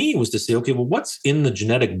hold of me, was to say, okay, well, what's in the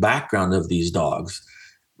genetic background of these dogs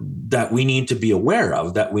that we need to be aware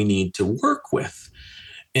of, that we need to work with.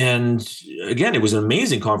 And again, it was an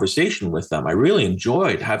amazing conversation with them. I really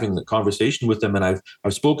enjoyed having the conversation with them, and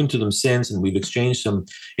I've spoken to them since, and we've exchanged some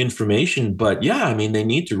information. But yeah, I mean, they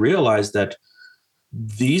need to realize that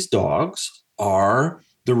these dogs are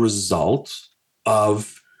the result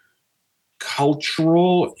of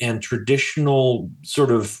cultural and traditional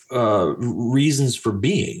sort of reasons for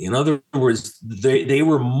being. In other words, they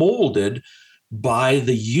were molded by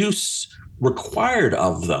the use required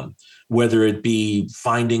of them, whether it be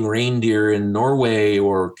finding reindeer in Norway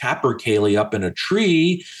or capercaillie up in a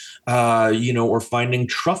tree, or finding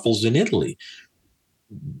truffles in Italy.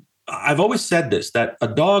 I've always said this, that a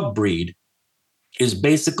dog breed is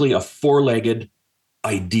basically a four-legged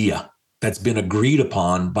idea that's been agreed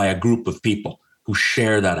upon by a group of people who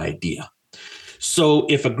share that idea. So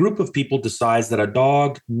if a group of people decides that a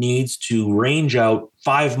dog needs to range out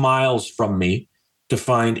 5 miles from me to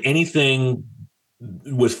find anything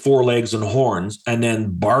with four legs and horns and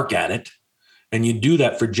then bark at it, and you do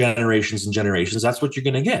that for generations and generations, that's what you're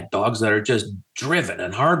going to get. Dogs that are just driven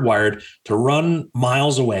and hardwired to run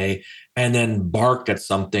miles away and then bark at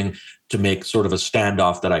something to make sort of a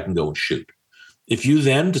standoff that I can go and shoot. If you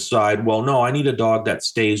then decide, well, no, I need a dog that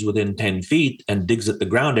stays within 10 feet and digs at the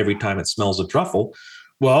ground every time it smells a truffle,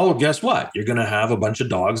 well, guess what? You're going to have a bunch of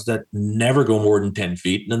dogs that never go more than 10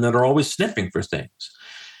 feet and that are always sniffing for things.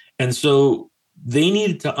 And so they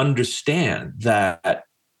needed to understand that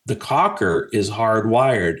the cocker is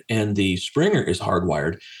hardwired and the Springer is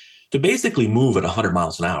hardwired to basically move at 100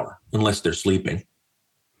 miles an hour unless they're sleeping,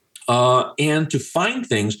 and to find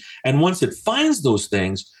things. And once it finds those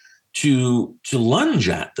things, to lunge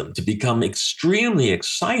at them, to become extremely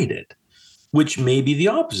excited, which may be the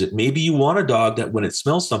opposite. Maybe you want a dog that when it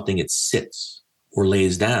smells something, it sits or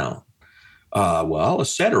lays down. Well, a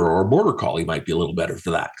setter or a border collie might be a little better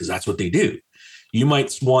for that because that's what they do. You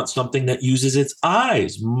might want something that uses its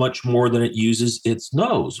eyes much more than it uses its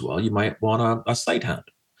nose. Well, you might want a sight hound.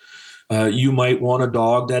 You might want a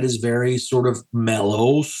dog that is very sort of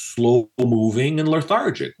mellow, slow moving, and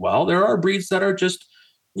lethargic. Well, there are breeds that are just,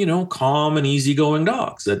 calm and easygoing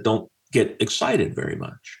dogs that don't get excited very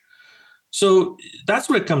much. So that's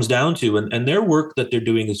what it comes down to. And their work that they're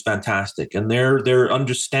doing is fantastic. And they're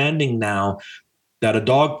understanding now that a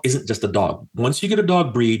dog isn't just a dog. Once you get a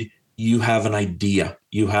dog breed, you have an idea.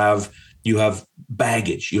 You have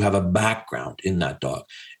baggage. You have a background in that dog.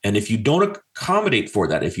 And if you don't accommodate for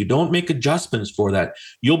that, if you don't make adjustments for that,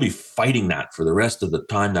 you'll be fighting that for the rest of the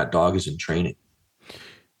time that dog is in training.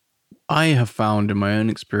 I have found in my own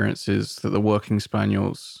experiences that the working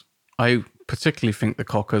spaniels, I particularly think the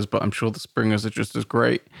cockers, but I'm sure the springers are just as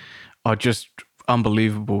great, are just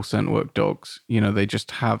unbelievable scent work dogs. They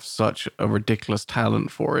just have such a ridiculous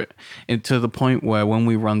talent for it. And to the point where when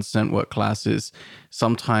we run scent work classes,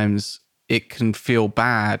 sometimes it can feel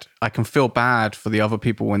bad. I can feel bad for the other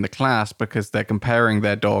people in the class because they're comparing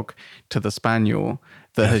their dog to the spaniel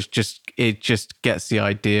that has just gets the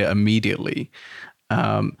idea immediately.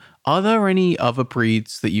 Are there any other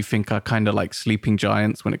breeds that you think are kind of like sleeping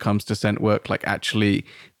giants when it comes to scent work? Like, actually,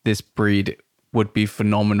 this breed would be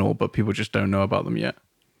phenomenal, but people just don't know about them yet?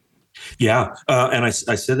 Yeah. And I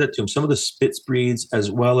said that to him, some of the Spitz breeds,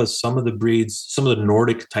 as well as some of the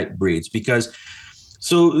Nordic type breeds, because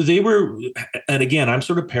so they were, and again, I'm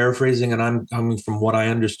sort of paraphrasing and I'm coming from what I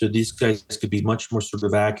understood. These guys could be much more sort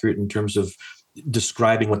of accurate in terms of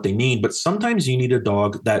describing what they mean, but sometimes you need a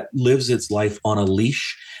dog that lives its life on a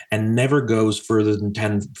leash and never goes further than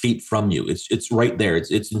 10 feet from you. It's right there.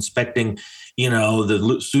 It's inspecting,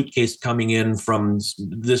 the suitcase coming in from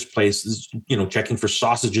this place, checking for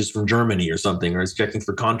sausages from Germany or something, or it's checking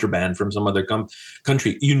for contraband from some other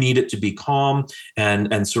country. You need it to be calm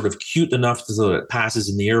and sort of cute enough so that it passes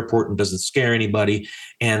in the airport and doesn't scare anybody,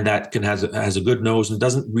 and that has a good nose and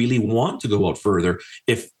doesn't really want to go out further.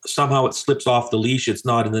 If somehow it slips off the leash, it's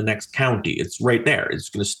not in the next county. It's right there. It's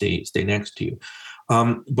going to stay next to you.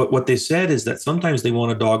 But what they said is that sometimes they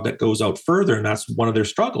want a dog that goes out further, and that's one of their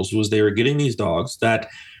struggles. Was they were getting these dogs that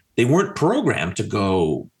they weren't programmed to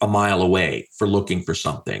go a mile away for looking for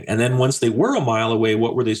something. And then once they were a mile away,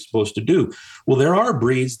 what were they supposed to do? Well, there are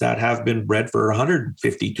breeds that have been bred for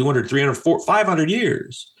 150, 200, 300, 400, 500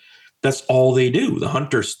 years. That's all they do. The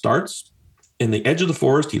hunter starts in the edge of the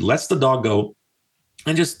forest. He lets the dog go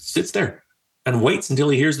and just sits there and waits until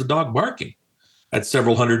he hears the dog barking at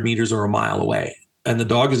several hundred meters or a mile away. And the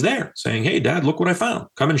dog is there saying, "Hey, Dad, look what I found.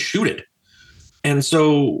 Come and shoot it." And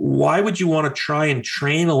so why would you want to try and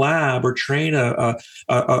train a lab or train a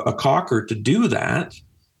cocker to do that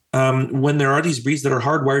when there are these breeds that are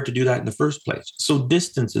hardwired to do that in the first place. So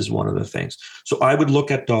distance is one of the things. So I would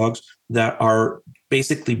look at dogs that are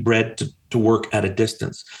basically bred to work at a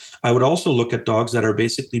distance. I would also look at dogs that are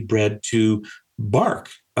basically bred to bark,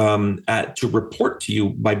 to report to you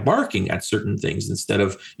by barking at certain things instead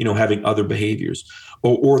of having other behaviors,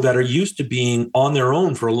 or that are used to being on their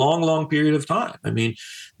own for a long, long period of time. I mean,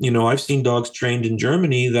 I've seen dogs trained in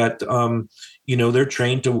Germany that they're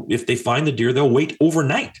trained to, if they find the deer, they'll wait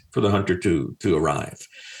overnight for the hunter to arrive.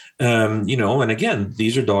 And again,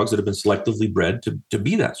 these are dogs that have been selectively bred to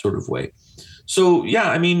be that sort of way. So yeah,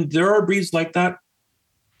 I mean, there are breeds like that.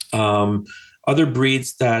 Other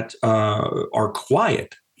breeds that are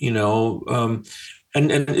quiet, and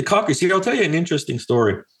cockers. Here, I'll tell you an interesting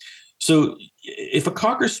story. So if a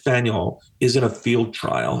Cocker Spaniel is in a field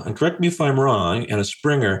trial, and correct me if I'm wrong, and a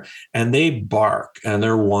Springer, and they bark and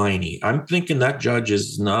they're whiny, I'm thinking that judge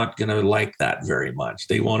is not going to like that very much.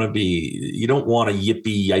 You don't want a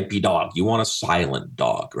yippy, yippy dog. You want a silent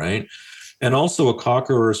dog, right? And also a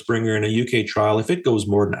Cocker or a Springer in a UK trial, if it goes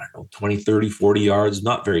more than, 20, 30, 40 yards,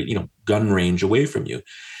 not very, gun range away from you,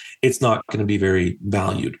 it's not going to be very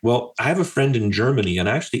valued. Well, I have a friend in Germany, and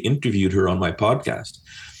I actually interviewed her on my podcast.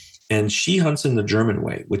 And she hunts in the German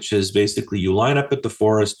way, which is basically you line up at the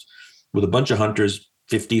forest with a bunch of hunters,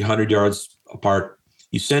 50, 100 yards apart.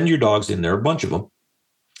 You send your dogs in there, a bunch of them.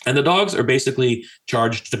 And the dogs are basically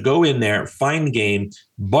charged to go in there, find game,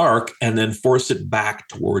 bark, and then force it back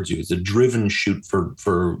towards you. It's a driven shoot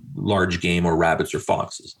for large game or rabbits or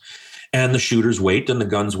foxes. And the shooters wait and the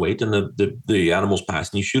guns wait and the animals pass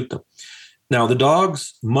and you shoot them. Now, the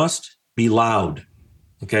dogs must be loud.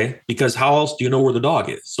 Okay, because how else do you know where the dog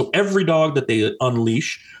is? So every dog that they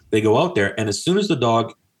unleash, they go out there, and as soon as the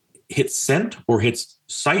dog hits scent or hits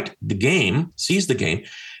sight, sees the game,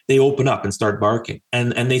 they open up and start barking.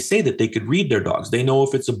 And they say that they could read their dogs. They know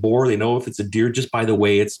if it's a boar, they know if it's a deer just by the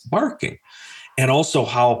way it's barking, and also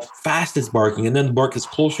how fast it's barking. And then the bark is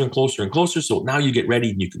closer and closer and closer. So now you get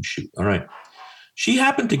ready and you can shoot. All right. She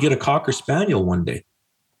happened to get a Cocker Spaniel one day,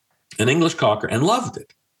 an English Cocker, and loved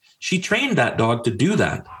it. She trained that dog to do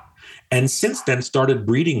that, and since then started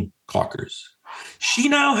breeding Cockers. She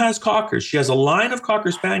now has Cockers. She has a line of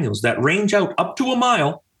Cocker Spaniels that range out up to a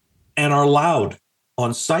mile and are loud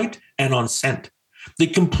on sight and on scent. The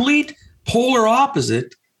complete polar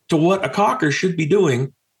opposite to what a Cocker should be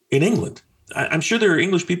doing in England. I'm sure there are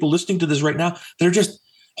English people listening to this right now. They're just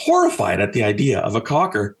horrified at the idea of a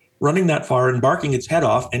Cocker running that far and barking its head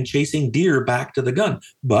off and chasing deer back to the gun.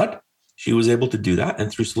 But she was able to do that,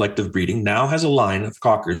 and through selective breeding, now has a line of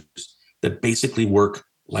Cockers that basically work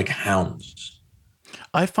like hounds.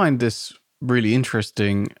 I find this really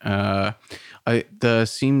interesting. There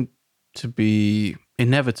seem to be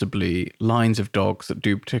inevitably lines of dogs that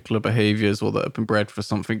do particular behaviors or that have been bred for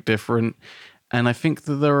something different. And I think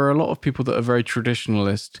that there are a lot of people that are very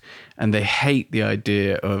traditionalist and they hate the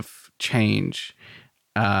idea of change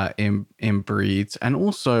in breeds. And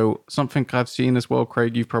also something I've seen as well,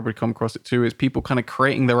 Craig, you've probably come across it too, is people kind of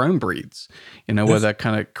creating their own breeds, yes, where they're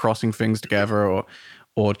kind of crossing things together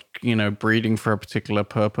or breeding for a particular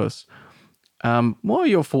purpose. What are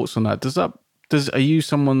your thoughts on that? Are you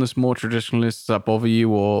someone that's more traditionalist? Does that bother you,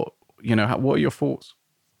 or what are your thoughts?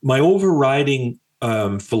 My overriding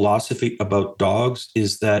philosophy about dogs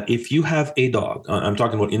is that if you have a dog, I'm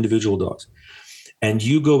talking about individual dogs, and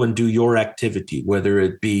you go and do your activity, whether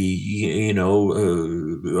it be,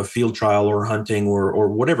 a field trial or hunting or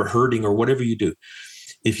whatever, herding or whatever you do,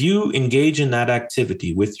 if you engage in that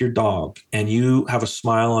activity with your dog and you have a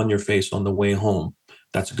smile on your face on the way home,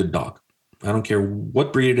 that's a good dog. I don't care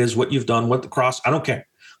what breed it is, what you've done, what the cross, I don't care.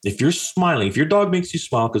 If you're smiling, if your dog makes you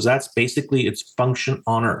smile, because that's basically its function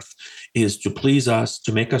on earth, is to please us,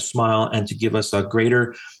 to make us smile, and to give us a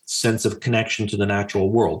greater sense of connection to the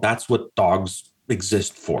natural world. That's what dogs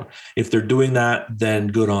exist for. If they're doing that, then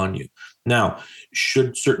good on you. Now,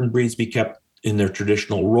 should certain breeds be kept in their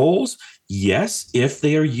traditional roles? Yes, if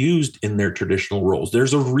they are used in their traditional roles.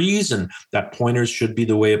 There's a reason that pointers should be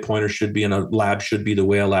the way a pointer should be, and a lab should be the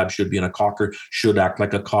way a lab should be, and a cocker should act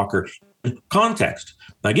like a cocker. Context.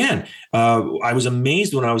 Again, I was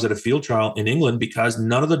amazed when I was at a field trial in England because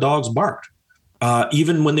none of the dogs barked.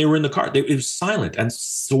 Even when they were in the car, it was silent, and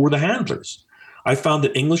so were the handlers. I found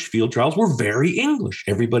that English field trials were very English.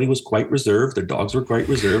 Everybody was quite reserved. Their dogs were quite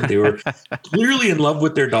reserved. They were clearly in love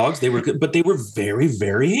with their dogs. But they were very,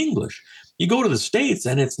 very English. You go to the States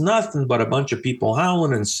and it's nothing but a bunch of people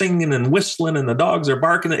howling and singing and whistling, and the dogs are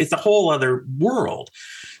barking. It's a whole other world.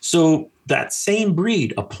 So that same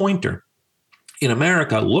breed, a pointer in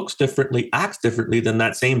America, looks differently, acts differently than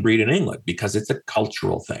that same breed in England because it's a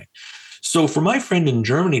cultural thing. So for my friend in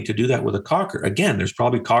Germany to do that with a cocker, again, there's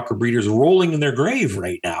probably cocker breeders rolling in their grave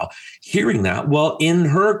right now hearing that. Well, in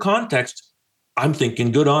her context, I'm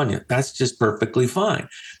thinking, good on you. That's just perfectly fine.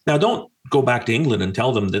 Now, don't go back to England and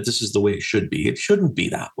tell them that this is the way it should be. It shouldn't be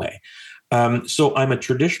that way. So I'm a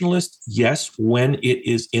traditionalist, yes, when it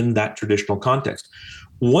is in that traditional context.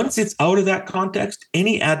 Once it's out of that context,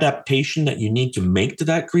 any adaptation that you need to make to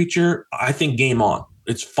that creature, I think game on.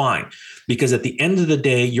 It's fine. Because at the end of the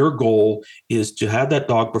day, your goal is to have that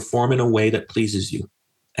dog perform in a way that pleases you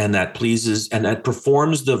and that pleases and that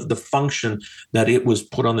performs the function that it was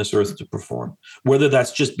put on this earth to perform. Whether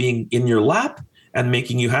that's just being in your lap and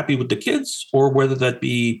making you happy with the kids, or whether that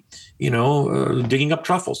be, digging up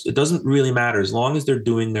truffles. It doesn't really matter as long as they're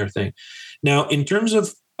doing their thing. Now, in terms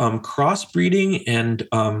of crossbreeding and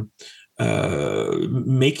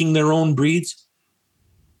making their own breeds,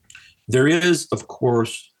 there is, of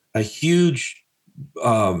course, a huge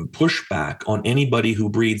pushback on anybody who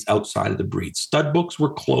breeds outside of the breed. Stud books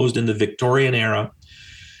were closed in the Victorian era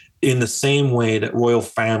in the same way that royal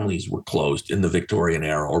families were closed in the Victorian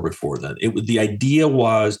era or before then. The idea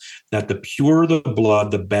was that the purer the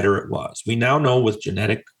blood, the better it was. We now know with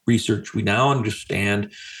genetic research, we now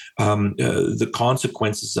understand the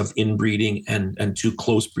consequences of inbreeding and too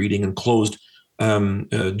close breeding and closed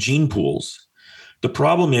gene pools. The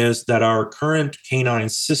problem is that our current canine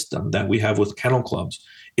system that we have with kennel clubs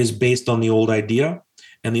is based on the old idea.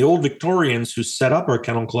 And the old Victorians who set up our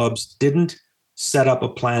kennel clubs didn't set up a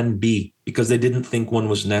plan B because they didn't think one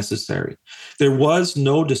was necessary. There was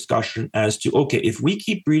no discussion as to, okay, if we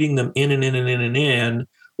keep breeding them in and in and in and in,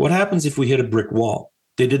 what happens if we hit a brick wall?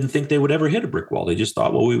 They didn't think they would ever hit a brick wall. They just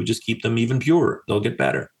thought, well, we would just keep them even purer. They'll get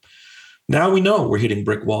better. Now we know we're hitting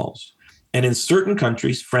brick walls. And in certain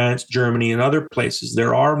countries, France, Germany, and other places,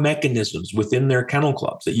 there are mechanisms within their kennel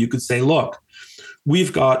clubs that you could say, look,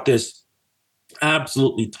 we've got this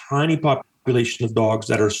absolutely tiny population of dogs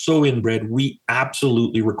that are so inbred, we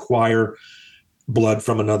absolutely require blood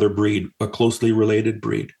from another breed, a closely related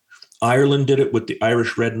breed. Ireland did it with the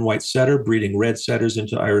Irish red and white setter, breeding red setters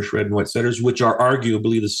into Irish red and white setters, which are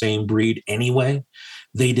arguably the same breed anyway.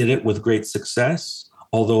 They did it with great success,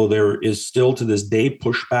 although there is still to this day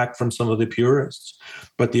pushback from some of the purists.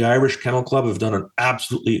 But the Irish Kennel Club have done an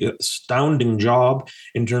absolutely astounding job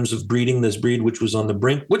in terms of breeding this breed, which was on the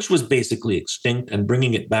brink, which was basically extinct, and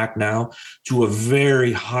bringing it back now to a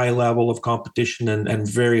very high level of competition and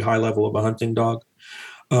very high level of a hunting dog.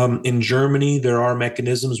 In Germany, there are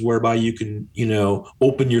mechanisms whereby you can,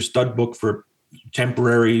 open your stud book for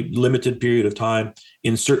temporary, limited period of time,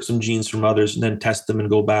 insert some genes from others, and then test them and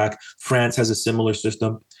go back. France has a similar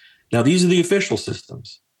system. Now, these are the official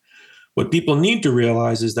systems. What people need to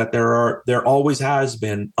realize is that there always has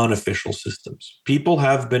been unofficial systems. People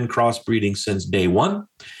have been crossbreeding since day one.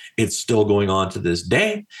 It's still going on to this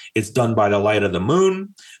day. It's done by the light of the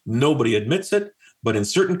moon. Nobody admits it. But in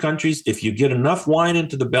certain countries, if you get enough wine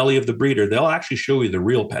into the belly of the breeder, they'll actually show you the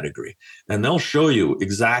real pedigree. And they'll show you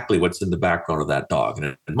exactly what's in the background of that dog. And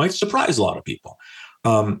it might surprise a lot of people.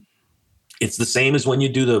 It's the same as when you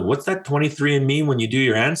do what's that 23andMe, when you do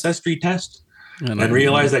your ancestry test and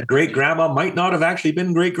realize that great grandma might not have actually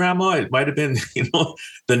been great grandma. It might have been,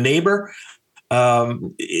 the neighbor.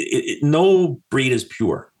 No breed is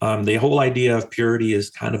pure. The whole idea of purity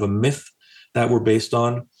is kind of a myth that we're based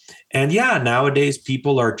on. And yeah, nowadays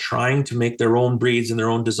people are trying to make their own breeds and their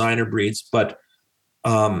own designer breeds, but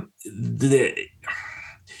the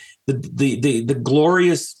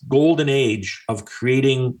glorious golden age of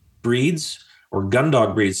creating breeds, or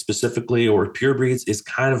Gundog breeds specifically, or pure breeds, is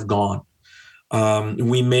kind of gone.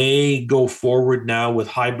 We may go forward now with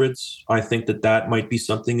hybrids. I think that might be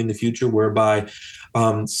something in the future whereby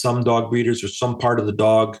some dog breeders or some part of the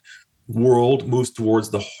dog world moves towards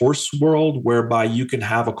the horse world, whereby you can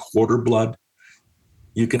have a quarter blood,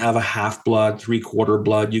 you can have a half blood, 3/4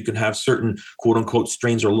 blood, you can have certain quote unquote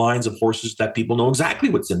strains or lines of horses that people know exactly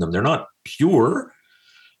what's in them. They're not pure,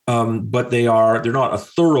 but they're not a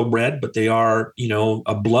thoroughbred, but they are,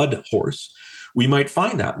 a blood horse. We might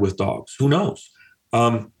find that with dogs. Who knows?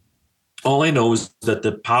 All I know is that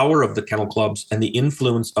the power of the kennel clubs and the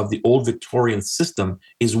influence of the old Victorian system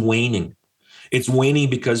is waning. It's waning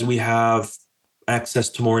because we have access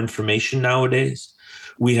to more information nowadays.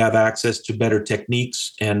 We have access to better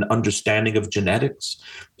techniques and understanding of genetics,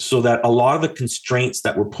 so that a lot of the constraints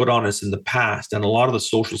that were put on us in the past and a lot of the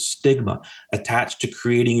social stigma attached to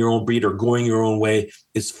creating your own breed or going your own way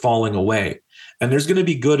is falling away. And there's going to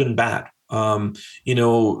be good and bad.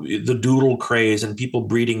 The doodle craze and people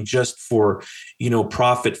breeding just for,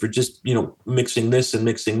 profit, for just, mixing this and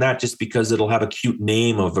mixing that just because it'll have a cute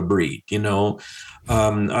name of a breed.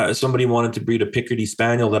 Somebody wanted to breed a Picardy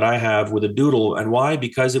Spaniel that I have with a doodle. And why?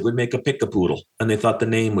 Because it would make a Pickapoodle. And they thought the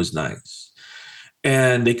name was nice.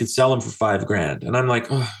 And they could sell them for $5,000. And I'm like,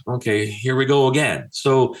 oh, okay, here we go again.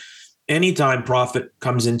 So anytime profit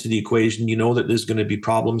comes into the equation, you know that there's going to be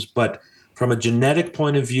problems. But from a genetic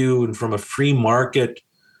point of view and from a free market,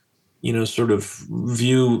 sort of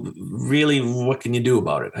view, really, what can you do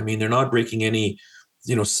about it? I mean, they're not breaking any,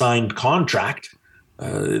 signed contract.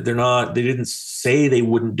 They didn't say they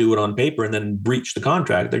wouldn't do it on paper and then breach the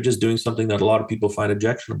contract. They're just doing something that a lot of people find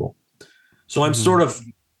objectionable. So I'm sort of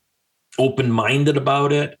open-minded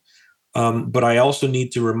about it. But I also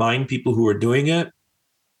need to remind people who are doing it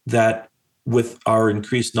that with our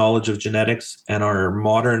increased knowledge of genetics and our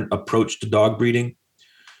modern approach to dog breeding,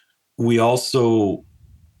 we also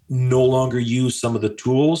no longer use some of the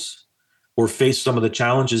tools or face some of the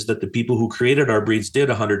challenges that the people who created our breeds did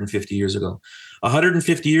 150 years ago.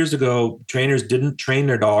 150 years ago, trainers didn't train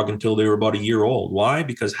their dog until they were about a year old. Why?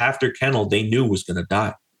 Because half their kennel they knew was going to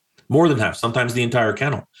die. More than half, sometimes the entire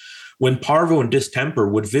kennel. When parvo and distemper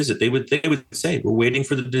would visit, they would say, we're waiting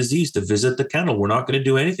for the disease to visit the kennel. We're not going to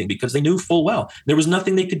do anything, because they knew full well there was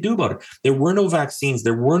nothing they could do about it. There were no vaccines.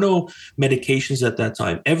 There were no medications at that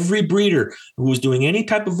time. Every breeder who was doing any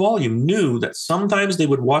type of volume knew that sometimes they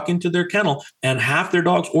would walk into their kennel and half their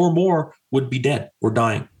dogs or more would be dead or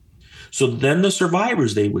dying. So then the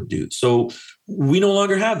survivors they would do. So we no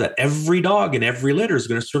longer have that. Every dog in every litter is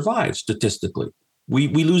going to survive statistically. We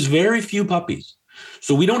lose very few puppies.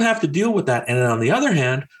 So we don't have to deal with that. And on the other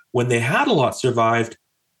hand, when they had a lot survived,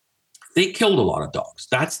 they killed a lot of dogs.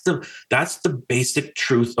 That's the basic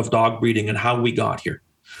truth of dog breeding and how we got here.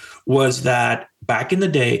 Was that back in the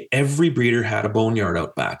day, every breeder had a boneyard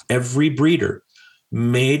out back. Every breeder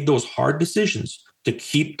made those hard decisions to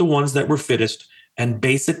keep the ones that were fittest, and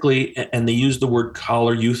basically, and they use the word cull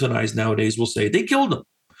or euthanize nowadays, will say they killed them.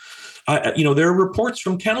 There are reports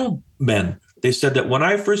from kennel men. They said that when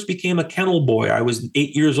I first became a kennel boy, I was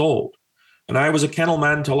 8 years old, and I was a kennel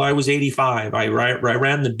man until I was 85. I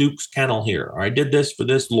ran the Duke's kennel here. I did this for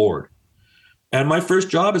this lord. And my first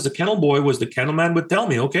job as a kennel boy was the kennel man would tell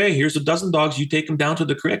me, okay, here's a dozen dogs. You take them down to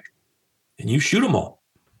the creek and you shoot them all.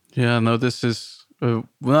 Yeah, no, this is,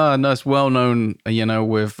 it's well known,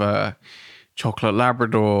 with chocolate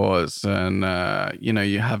Labradors, and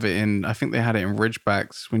you have it in, I think they had it in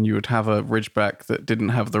Ridgebacks, when you would have a Ridgeback that didn't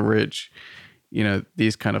have the ridge,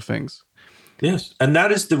 these kind of things. Yes, and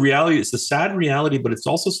that is the reality. It's the sad reality, but it's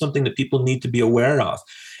also something that people need to be aware of,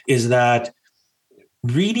 is that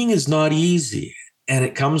breeding is not easy, and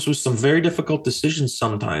it comes with some very difficult decisions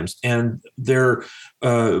sometimes. And Bob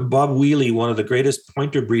Wheely, one of the greatest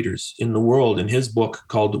pointer breeders in the world, in his book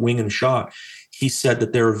called Wing and Shot, he said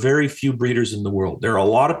that there are very few breeders in the world. There are a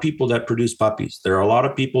lot of people that produce puppies. There are a lot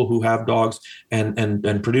of people who have dogs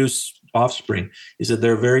and produce offspring. He said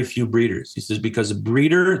there are very few breeders. He says because a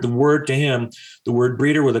breeder, the word to him, the word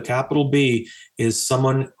breeder with a capital B, is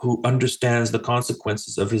someone who understands the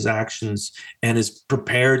consequences of his actions and is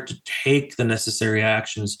prepared to take the necessary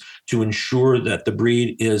actions to ensure that the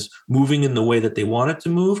breed is moving in the way that they want it to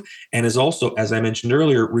move, and is also, as I mentioned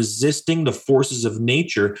earlier, resisting the forces of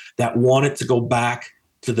nature that want it to go back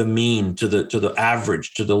to the mean, to the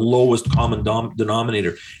average, to the lowest common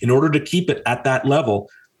denominator. In order to keep it at that level,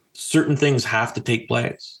 certain things have to take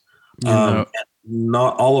place. Not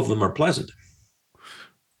all of them are pleasant.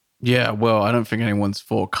 Yeah, well, I don't think anyone's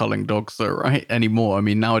for culling dogs, though, right? Anymore. I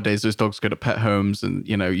mean, nowadays those dogs go to pet homes, and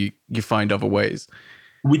you find other ways.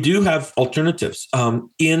 We do have alternatives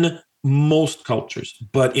in most cultures,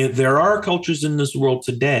 but there are cultures in this world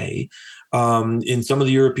today, in some of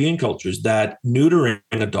the European cultures, that neutering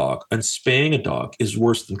a dog and spaying a dog is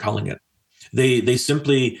worse than culling it. They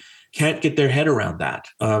simply can't get their head around that.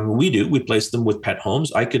 We place them with pet homes.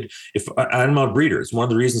 If I'm not a breeder, it's one of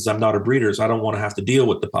the reasons I'm not a breeder is I don't want to have to deal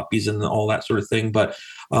with the puppies and all that sort of thing. But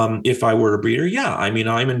if I were a breeder, yeah, I mean,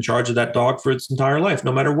 I'm in charge of that dog for its entire life,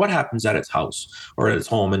 no matter what happens at its house or at its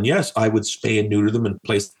home. And yes, I would spay and neuter them and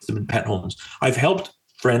place them in pet homes. I've helped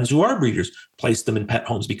friends who are breeders place them in pet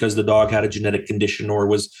homes because the dog had a genetic condition or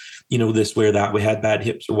was, this way or that way, had bad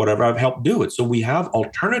hips or whatever. I've helped do it. So we have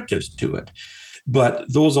alternatives to it.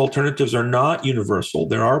 But those alternatives are not universal.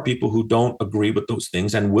 There are people who don't agree with those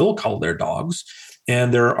things and will cull their dogs.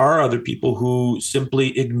 And there are other people who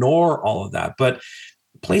simply ignore all of that. But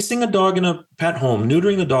placing a dog in a pet home,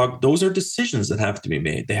 neutering the dog, those are decisions that have to be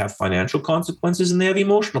made. They have financial consequences and they have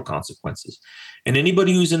emotional consequences. And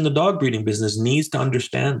anybody who's in the dog breeding business needs to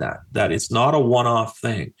understand that it's not a one-off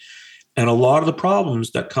thing. And a lot of the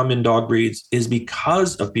problems that come in dog breeds is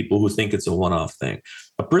because of people who think it's a one-off thing.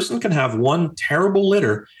 A person can have one terrible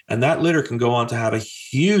litter, and that litter can go on to have a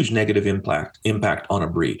huge negative impact on a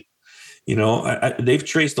breed. They've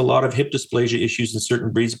traced a lot of hip dysplasia issues in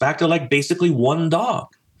certain breeds back to like basically one dog,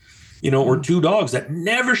 or two dogs that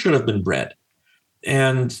never should have been bred.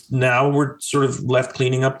 And now we're sort of left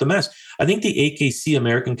cleaning up the mess. I think the AKC,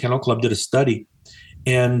 American Kennel Club, did a study,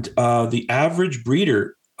 and the average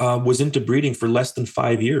breeder was into breeding for less than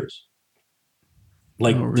 5 years.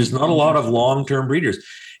 Like, Oh, really? there's not a lot of long-term breeders.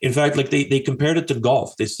 In fact, like they compared it to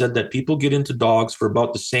golf. They said that people get into dogs for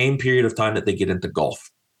about the same period of time that they get into golf.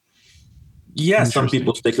 Yes, some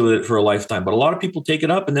people stick with it for a lifetime, but a lot of people take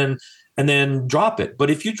it up and then drop it. But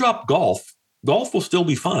if you drop golf will still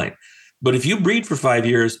be fine. But if you breed for 5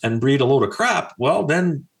 years and breed a load of crap, well,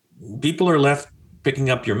 then people are left picking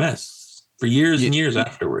up your mess for years and years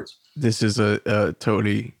afterwards. This is a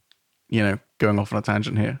totally, going off on a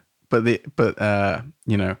tangent here. But I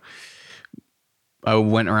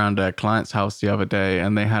went around a client's house the other day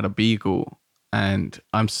and they had a beagle, and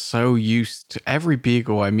I'm so used to every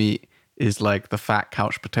beagle I meet is like the fat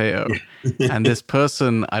couch potato. And this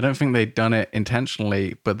person, I don't think they'd done it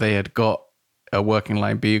intentionally, but they had got a working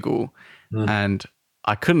line beagle, and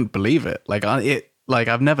I couldn't believe it. Like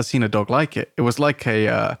I've never seen a dog like it. It was like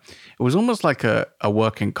it was almost like a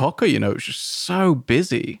working cocker. It was just so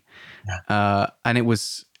busy, and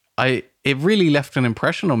it really left an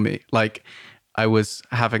impression on me. Like I was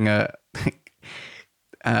having a.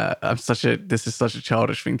 This is such a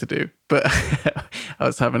childish thing to do, but I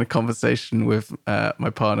was having a conversation with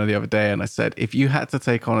my partner the other day, and I said, if you had to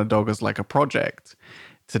take on a dog as like a project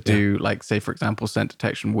to do, like, say, for example, scent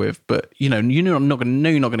detection with, but you're not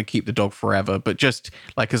going to keep the dog forever, but just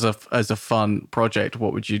like as a fun project,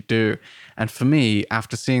 what would you do? And for me,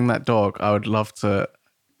 after seeing that dog, I would love to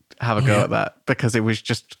have a go at that, because it was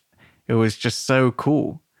just so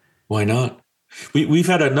cool. Why not? We've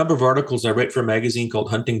had a number of articles. I write for a magazine called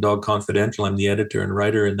Hunting Dog Confidential. I'm the editor and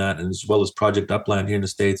writer in that, and as well as Project Upland here in the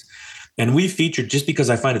States. And we featured, just because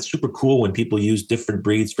I find it super cool when people use different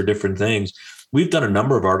breeds for different things, we've done a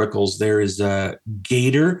number of articles. There is a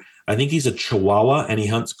Gator. I think he's a Chihuahua, and he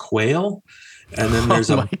hunts quail. And then there's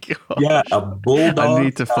a Bulldog. I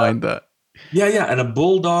need to find that. Yeah. And a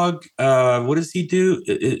Bulldog. What does he do?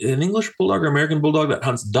 An English Bulldog or American Bulldog that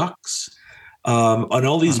hunts ducks. On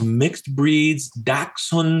all these mixed breeds,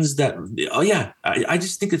 dachshunds I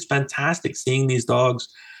just think it's fantastic seeing these dogs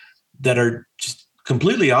that are just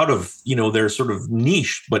completely out of, their sort of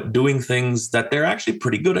niche, but doing things that they're actually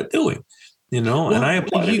pretty good at doing, and I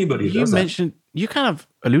applaud anybody who does that. You kind of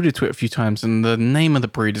alluded to it a few times, and the name of the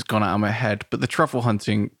breed has gone out of my head, but the truffle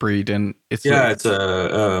hunting breed, and it's a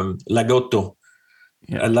Lagotto.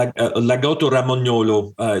 Yeah. Lagotto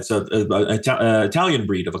Ramognolo. It's an Italian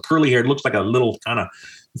breed of a curly-haired, looks like a little kind of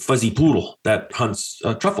fuzzy poodle that hunts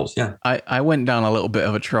truffles. Yeah, I went down a little bit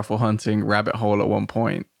of a truffle hunting rabbit hole at one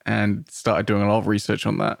point and started doing a lot of research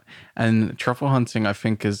on that. And truffle hunting, I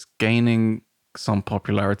think, is gaining some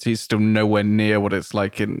popularity. It's still nowhere near what it's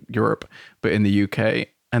like in Europe, but in the UK,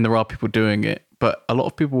 and there are people doing it. But a lot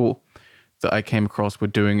of people that I came across were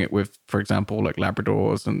doing it with, for example, like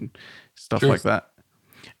Labradors and stuff like that.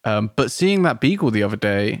 But seeing that beagle the other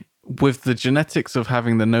day with the genetics of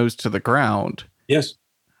having the nose to the ground. Yes.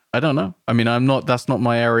 I don't know. I mean, that's not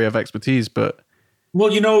my area of expertise, but.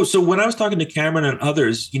 Well, so when I was talking to Cameron and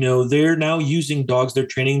others, they're now using dogs, they're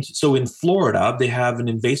training. So in Florida, they have an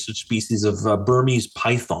invasive species of Burmese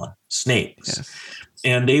python snakes. Yes.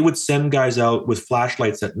 And they would send guys out with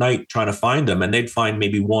flashlights at night trying to find them. And they'd find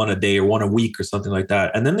maybe one a day or one a week or something like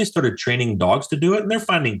that. And then they started training dogs to do it. And they're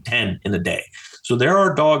finding 10 in a day. So there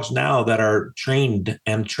are dogs now that are trained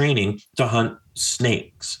and training to hunt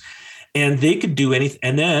snakes. And they could do anything.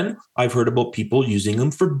 And then I've heard about people using them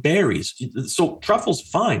for berries. So truffle's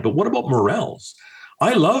fine. But what about morels?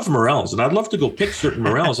 I love morels, and I'd love to go pick certain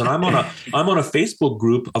morels. And I'm on a Facebook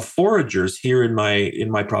group of foragers here in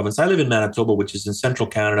my province. I live in Manitoba, which is in central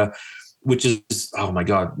Canada, which is, oh my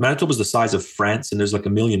God, Manitoba is the size of France, and there's like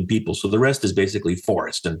 1 million people. So the rest is basically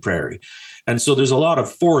forest and prairie. And so there's a lot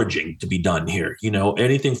of foraging to be done here.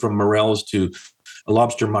 Anything from morels to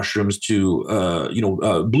lobster mushrooms to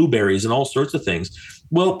blueberries and all sorts of things.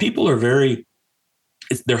 Well, people are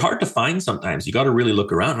they're hard to find sometimes. You got to really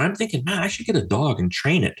look around. And I'm thinking, man, I should get a dog and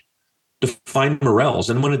train it to find morels,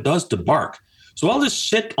 and when it does, to bark. So I'll just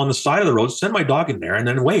sit on the side of the road, send my dog in there, and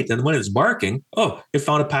then wait. And when it's barking, oh, it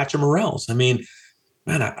found a patch of morels. I mean,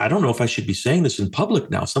 man, I don't know if I should be saying this in public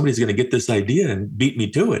now. Somebody's going to get this idea and beat me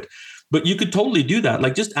to it. But you could totally do that.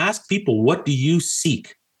 Like, just ask people, what do you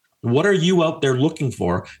seek? What are you out there looking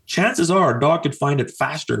for? Chances are a dog could find it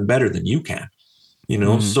faster and better than you can.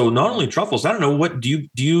 So not only truffles, I don't know, what do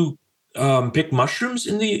you pick mushrooms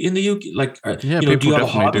in the UK? Like, Yeah, do people you have a definitely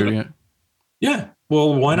hobby? do. Yeah. Yeah.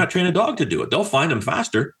 Well, why not train a dog to do it? They'll find them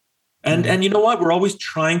faster. And you know what? We're always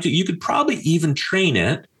trying to, you could probably even train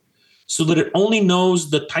it so that it only knows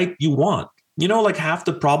the type you want. Like half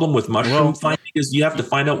the problem with mushroom Well, finding is you have to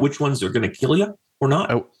find out which ones are going to kill you or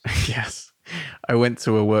not. oh, yes. I went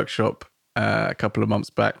to a workshop a couple of months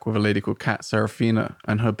back with a lady called Kat Serafina,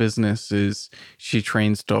 and her business is she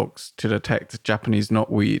trains dogs to detect Japanese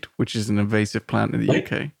knotweed, which is an invasive plant in the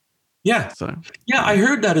UK. Yeah. So, yeah, I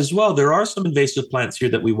heard that as well. There are some invasive plants here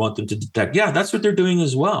that we want them to detect. Yeah, that's what they're doing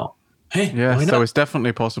as well. Hey, yeah, why not? so it's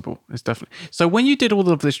definitely possible. It's definitely. So when you did all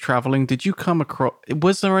of this traveling, did you come across, did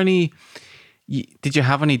you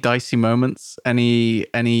have any dicey moments? Any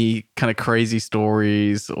kind of crazy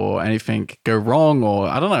stories or anything go wrong, or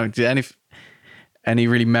I don't know, did any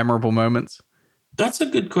really memorable moments? That's a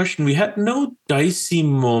good question. We had no dicey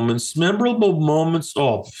moments, memorable moments.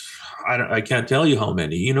 Oh, I can't tell you how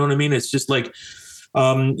many. You know what I mean? It's just like,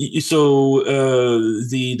 there's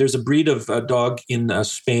a breed of dog in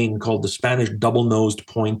Spain called the Spanish double-nosed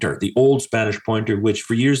pointer, the old Spanish pointer, which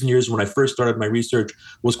for years and years, when I first started my research,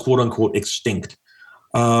 was quote unquote extinct.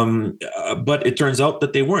 But it turns out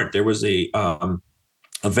that they weren't. There was a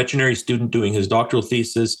veterinary student doing his doctoral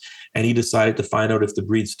thesis, and he decided to find out if the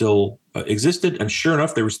breed still existed. And sure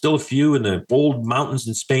enough, there were still a few in the old mountains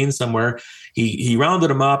in Spain somewhere. He rounded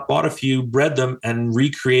them up, bought a few, bred them, and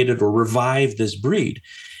recreated or revived this breed.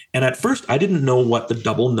 And at first, I didn't know what the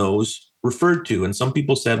double nose referred to. And some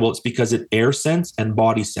people said, well, it's because it air sense and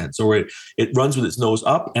body sense, or it runs with its nose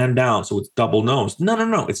up and down. So it's double nose.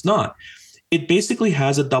 No, it's not. It basically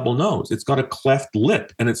has a double nose. It's got a cleft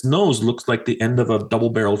lip, and its nose looks like the end of a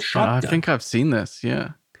double-barreled shotgun. I think I've seen this.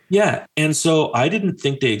 Yeah. Yeah. And so I didn't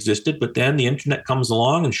think they existed, but then the internet comes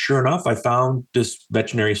along, and sure enough, I found this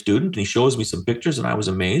veterinary student, and he shows me some pictures, and I was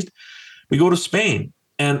amazed. We go to Spain,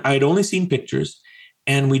 and I'd only seen pictures,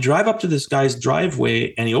 and we drive up to this guy's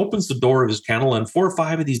driveway, and he opens the door of his kennel, and 4 or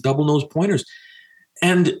 5 of these double-nosed pointers.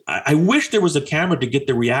 And I wish there was a camera to get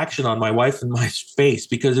the reaction on my wife and my face,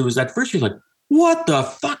 because it was at first you're like, what the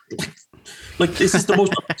fuck? Like this is the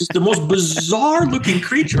most bizarre looking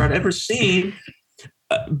creature I'd ever seen.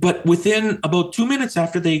 But within about 2 minutes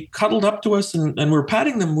after they cuddled up to us and we're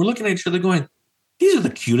patting them, we're looking at each other going, these are the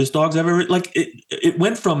cutest dogs I've ever, like it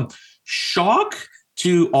went from shock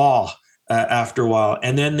to awe after a while.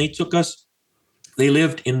 And then they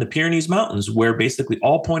lived in the Pyrenees Mountains, where basically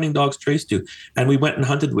all pointing dogs trace to. And we went and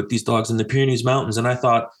hunted with these dogs in the Pyrenees Mountains. And I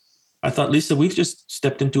thought, Lisa, we've just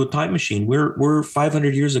stepped into a time machine. We're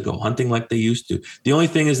 500 years ago hunting like they used to. The only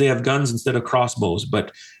thing is they have guns instead of crossbows,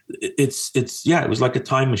 but it was like a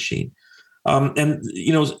time machine. And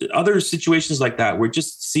other situations like that where it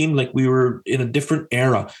just seemed like we were in a different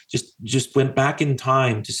era, just went back in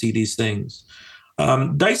time to see these things.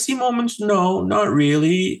 Dicey moments, no, not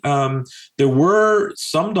really. There were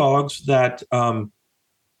some dogs that, what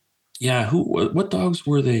dogs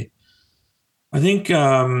were they? I think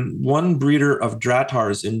one breeder of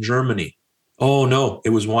Drahthaars in Germany. Oh no, it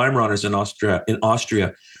was Weimaraners in Austria.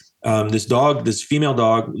 This female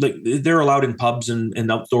dog, like they're allowed in pubs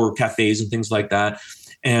and outdoor cafes and things like that.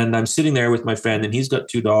 And I'm sitting there with my friend, and he's got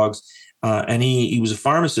 2 dogs. And he was a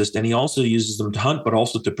pharmacist, and he also uses them to hunt, but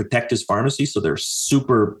also to protect his pharmacy. So they're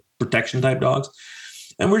super protection type dogs.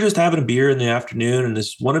 And we're just having a beer in the afternoon, and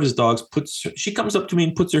one of his dogs she comes up to me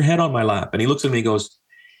and puts her head on my lap, and he looks at me and goes,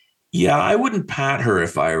 yeah, I wouldn't pat her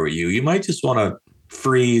if I were you. You might just want to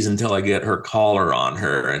freeze until I get her collar on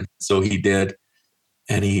her. And so he did,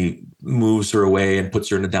 and he moves her away and puts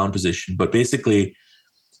her in a down position. But basically,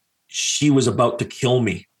 she was about to kill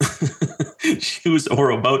me. She was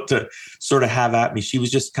about to sort of have at me. She was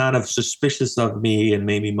just kind of suspicious of me and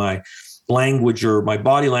maybe my language or my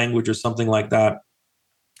body language or something like that.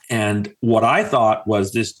 And what I thought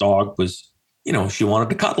was this dog was, she wanted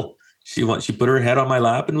to cuddle. She put her head on my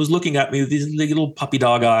lap and was looking at me with these little puppy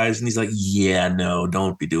dog eyes. And he's like, yeah, no,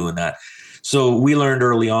 don't be doing that. So we learned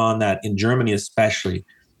early on that in Germany, especially,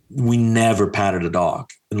 we never patted a dog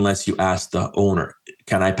unless you asked the owner,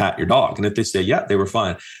 can I pat your dog? And if they say, yeah, they were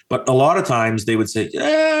fine. But a lot of times they would say,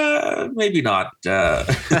 yeah, maybe not. I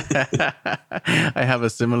have a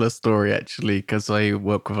similar story, actually, because I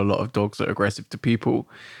work with a lot of dogs that are aggressive to people.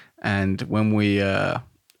 And when we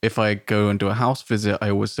if I go and do a house visit, I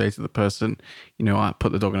always say to the person, I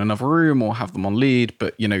put the dog in another room or have them on lead,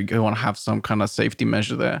 but you want to have some kind of safety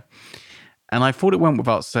measure there. And I thought it went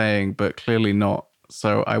without saying, but clearly not.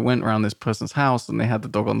 So I went around this person's house and they had the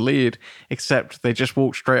dog on lead, except they just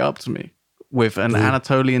walked straight up to me with an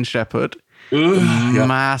Anatolian Shepherd,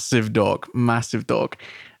 massive dog.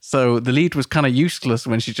 So the lead was kind of useless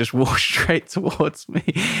when she just walked straight towards me.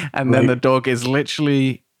 And then the dog is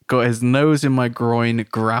literally got his nose in my groin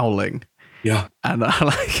growling. Yeah. And I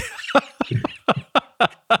like...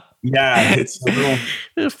 Yeah, it's a little...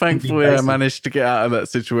 Thankfully, I managed to get out of that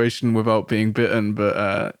situation without being bitten.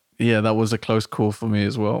 But that was a close call for me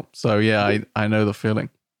as well. So yeah, I know the feeling.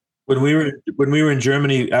 When we were in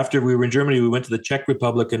Germany, after we were in Germany, we went to the Czech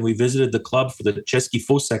Republic and we visited the club for the Český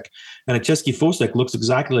Koshyk. And a Český Koshyk looks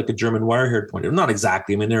exactly like a German wire-haired pointer. Not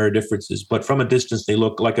exactly. I mean, there are differences, but from a distance, they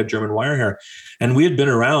look like a German wire-hair. And we had been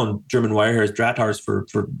around German wire-hairs, Drahthaars for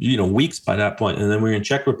weeks by that point. And then we were in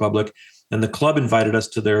Czech Republic, and the club invited us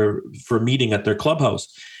for a meeting at their clubhouse.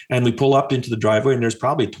 And we pull up into the driveway, and there's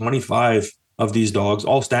probably 25 of these dogs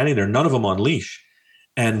all standing there, none of them on leash.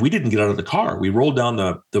 And we didn't get out of the car. We rolled down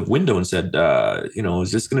the window and said,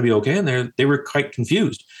 is this going to be okay? And they were quite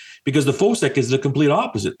confused because the Koshyk is the complete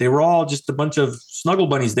opposite. They were all just a bunch of snuggle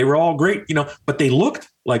bunnies. They were all great, but they looked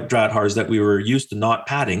like Drahthaars that we were used to not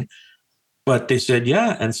patting. But they said,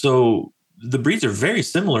 yeah. And so the breeds are very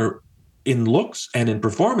similar in looks and in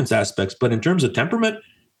performance aspects. But in terms of temperament,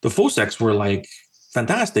 the Koshyks were like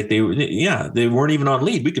fantastic. They weren't even on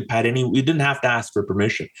lead. We could pat we didn't have to ask for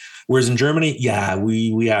permission. Whereas in Germany,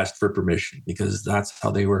 we asked for permission because that's how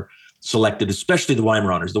they were selected, especially the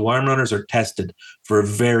Weimaraners. The Weimaraners are tested for a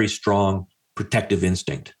very strong protective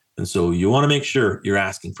instinct. And so you want to make sure you're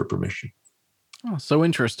asking for permission. Oh, so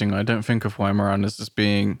interesting. I don't think of Weimaraners as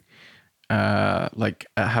being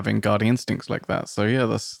having guardian instincts like that. So yeah,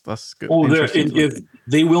 that's good. Oh, if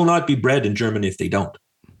they will not be bred in Germany if they don't.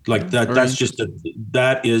 Like that,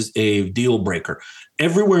 that is a deal breaker.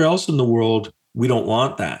 Everywhere else in the world, we don't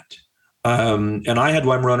want that. And I had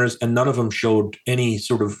Weimaraners, and none of them showed any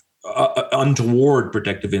sort of untoward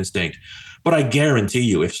protective instinct. But I guarantee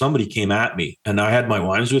you, if somebody came at me and I had my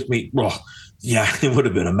Weims with me, it would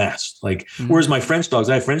have been a mess. Like, whereas my French dogs,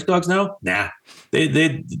 I have French dogs now. Nah,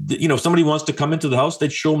 they if somebody wants to come into the house,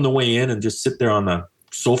 they'd show them the way in and just sit there on the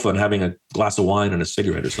sofa and having a glass of wine and a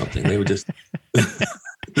cigarette or something. They would just.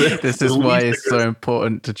 This is why it's so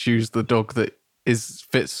important to choose the dog that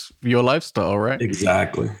fits your lifestyle, right?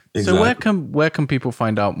 Exactly. So where can people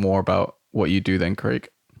find out more about what you do then, Craig?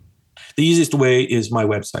 The easiest way is my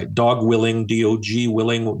website, Dog Willing, D-O-G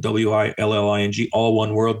Willing, W-I-L-L-I-N-G, all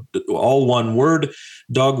one word,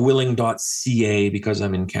 dogwilling.ca, because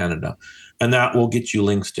I'm in Canada. And that will get you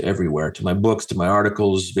links to everywhere, to my books, to my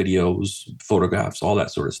articles, videos, photographs, all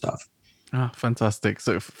that sort of stuff. Ah, fantastic.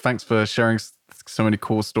 So thanks for sharing so many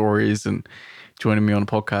cool stories and joining me on the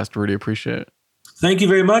podcast. Really appreciate it. Thank you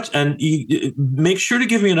very much. And make sure to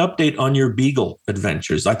give me an update on your beagle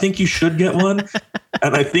adventures. I think you should get one.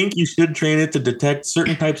 And I think you should train it to detect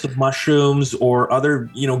certain types of mushrooms or other,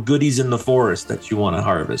 goodies in the forest that you want to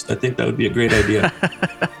harvest. I think that would be a great idea.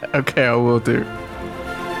 Okay, I will do.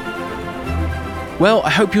 Well,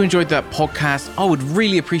 I hope you enjoyed that podcast. I would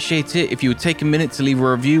really appreciate it if you would take a minute to leave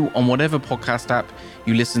a review on whatever podcast app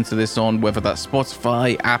you listen to this on, whether that's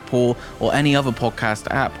Spotify, Apple, or any other podcast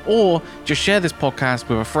app, or just share this podcast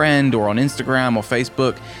with a friend or on Instagram or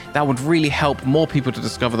Facebook. That would really help more people to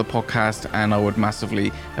discover the podcast, and I would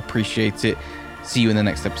massively appreciate it. See you in the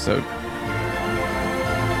next episode.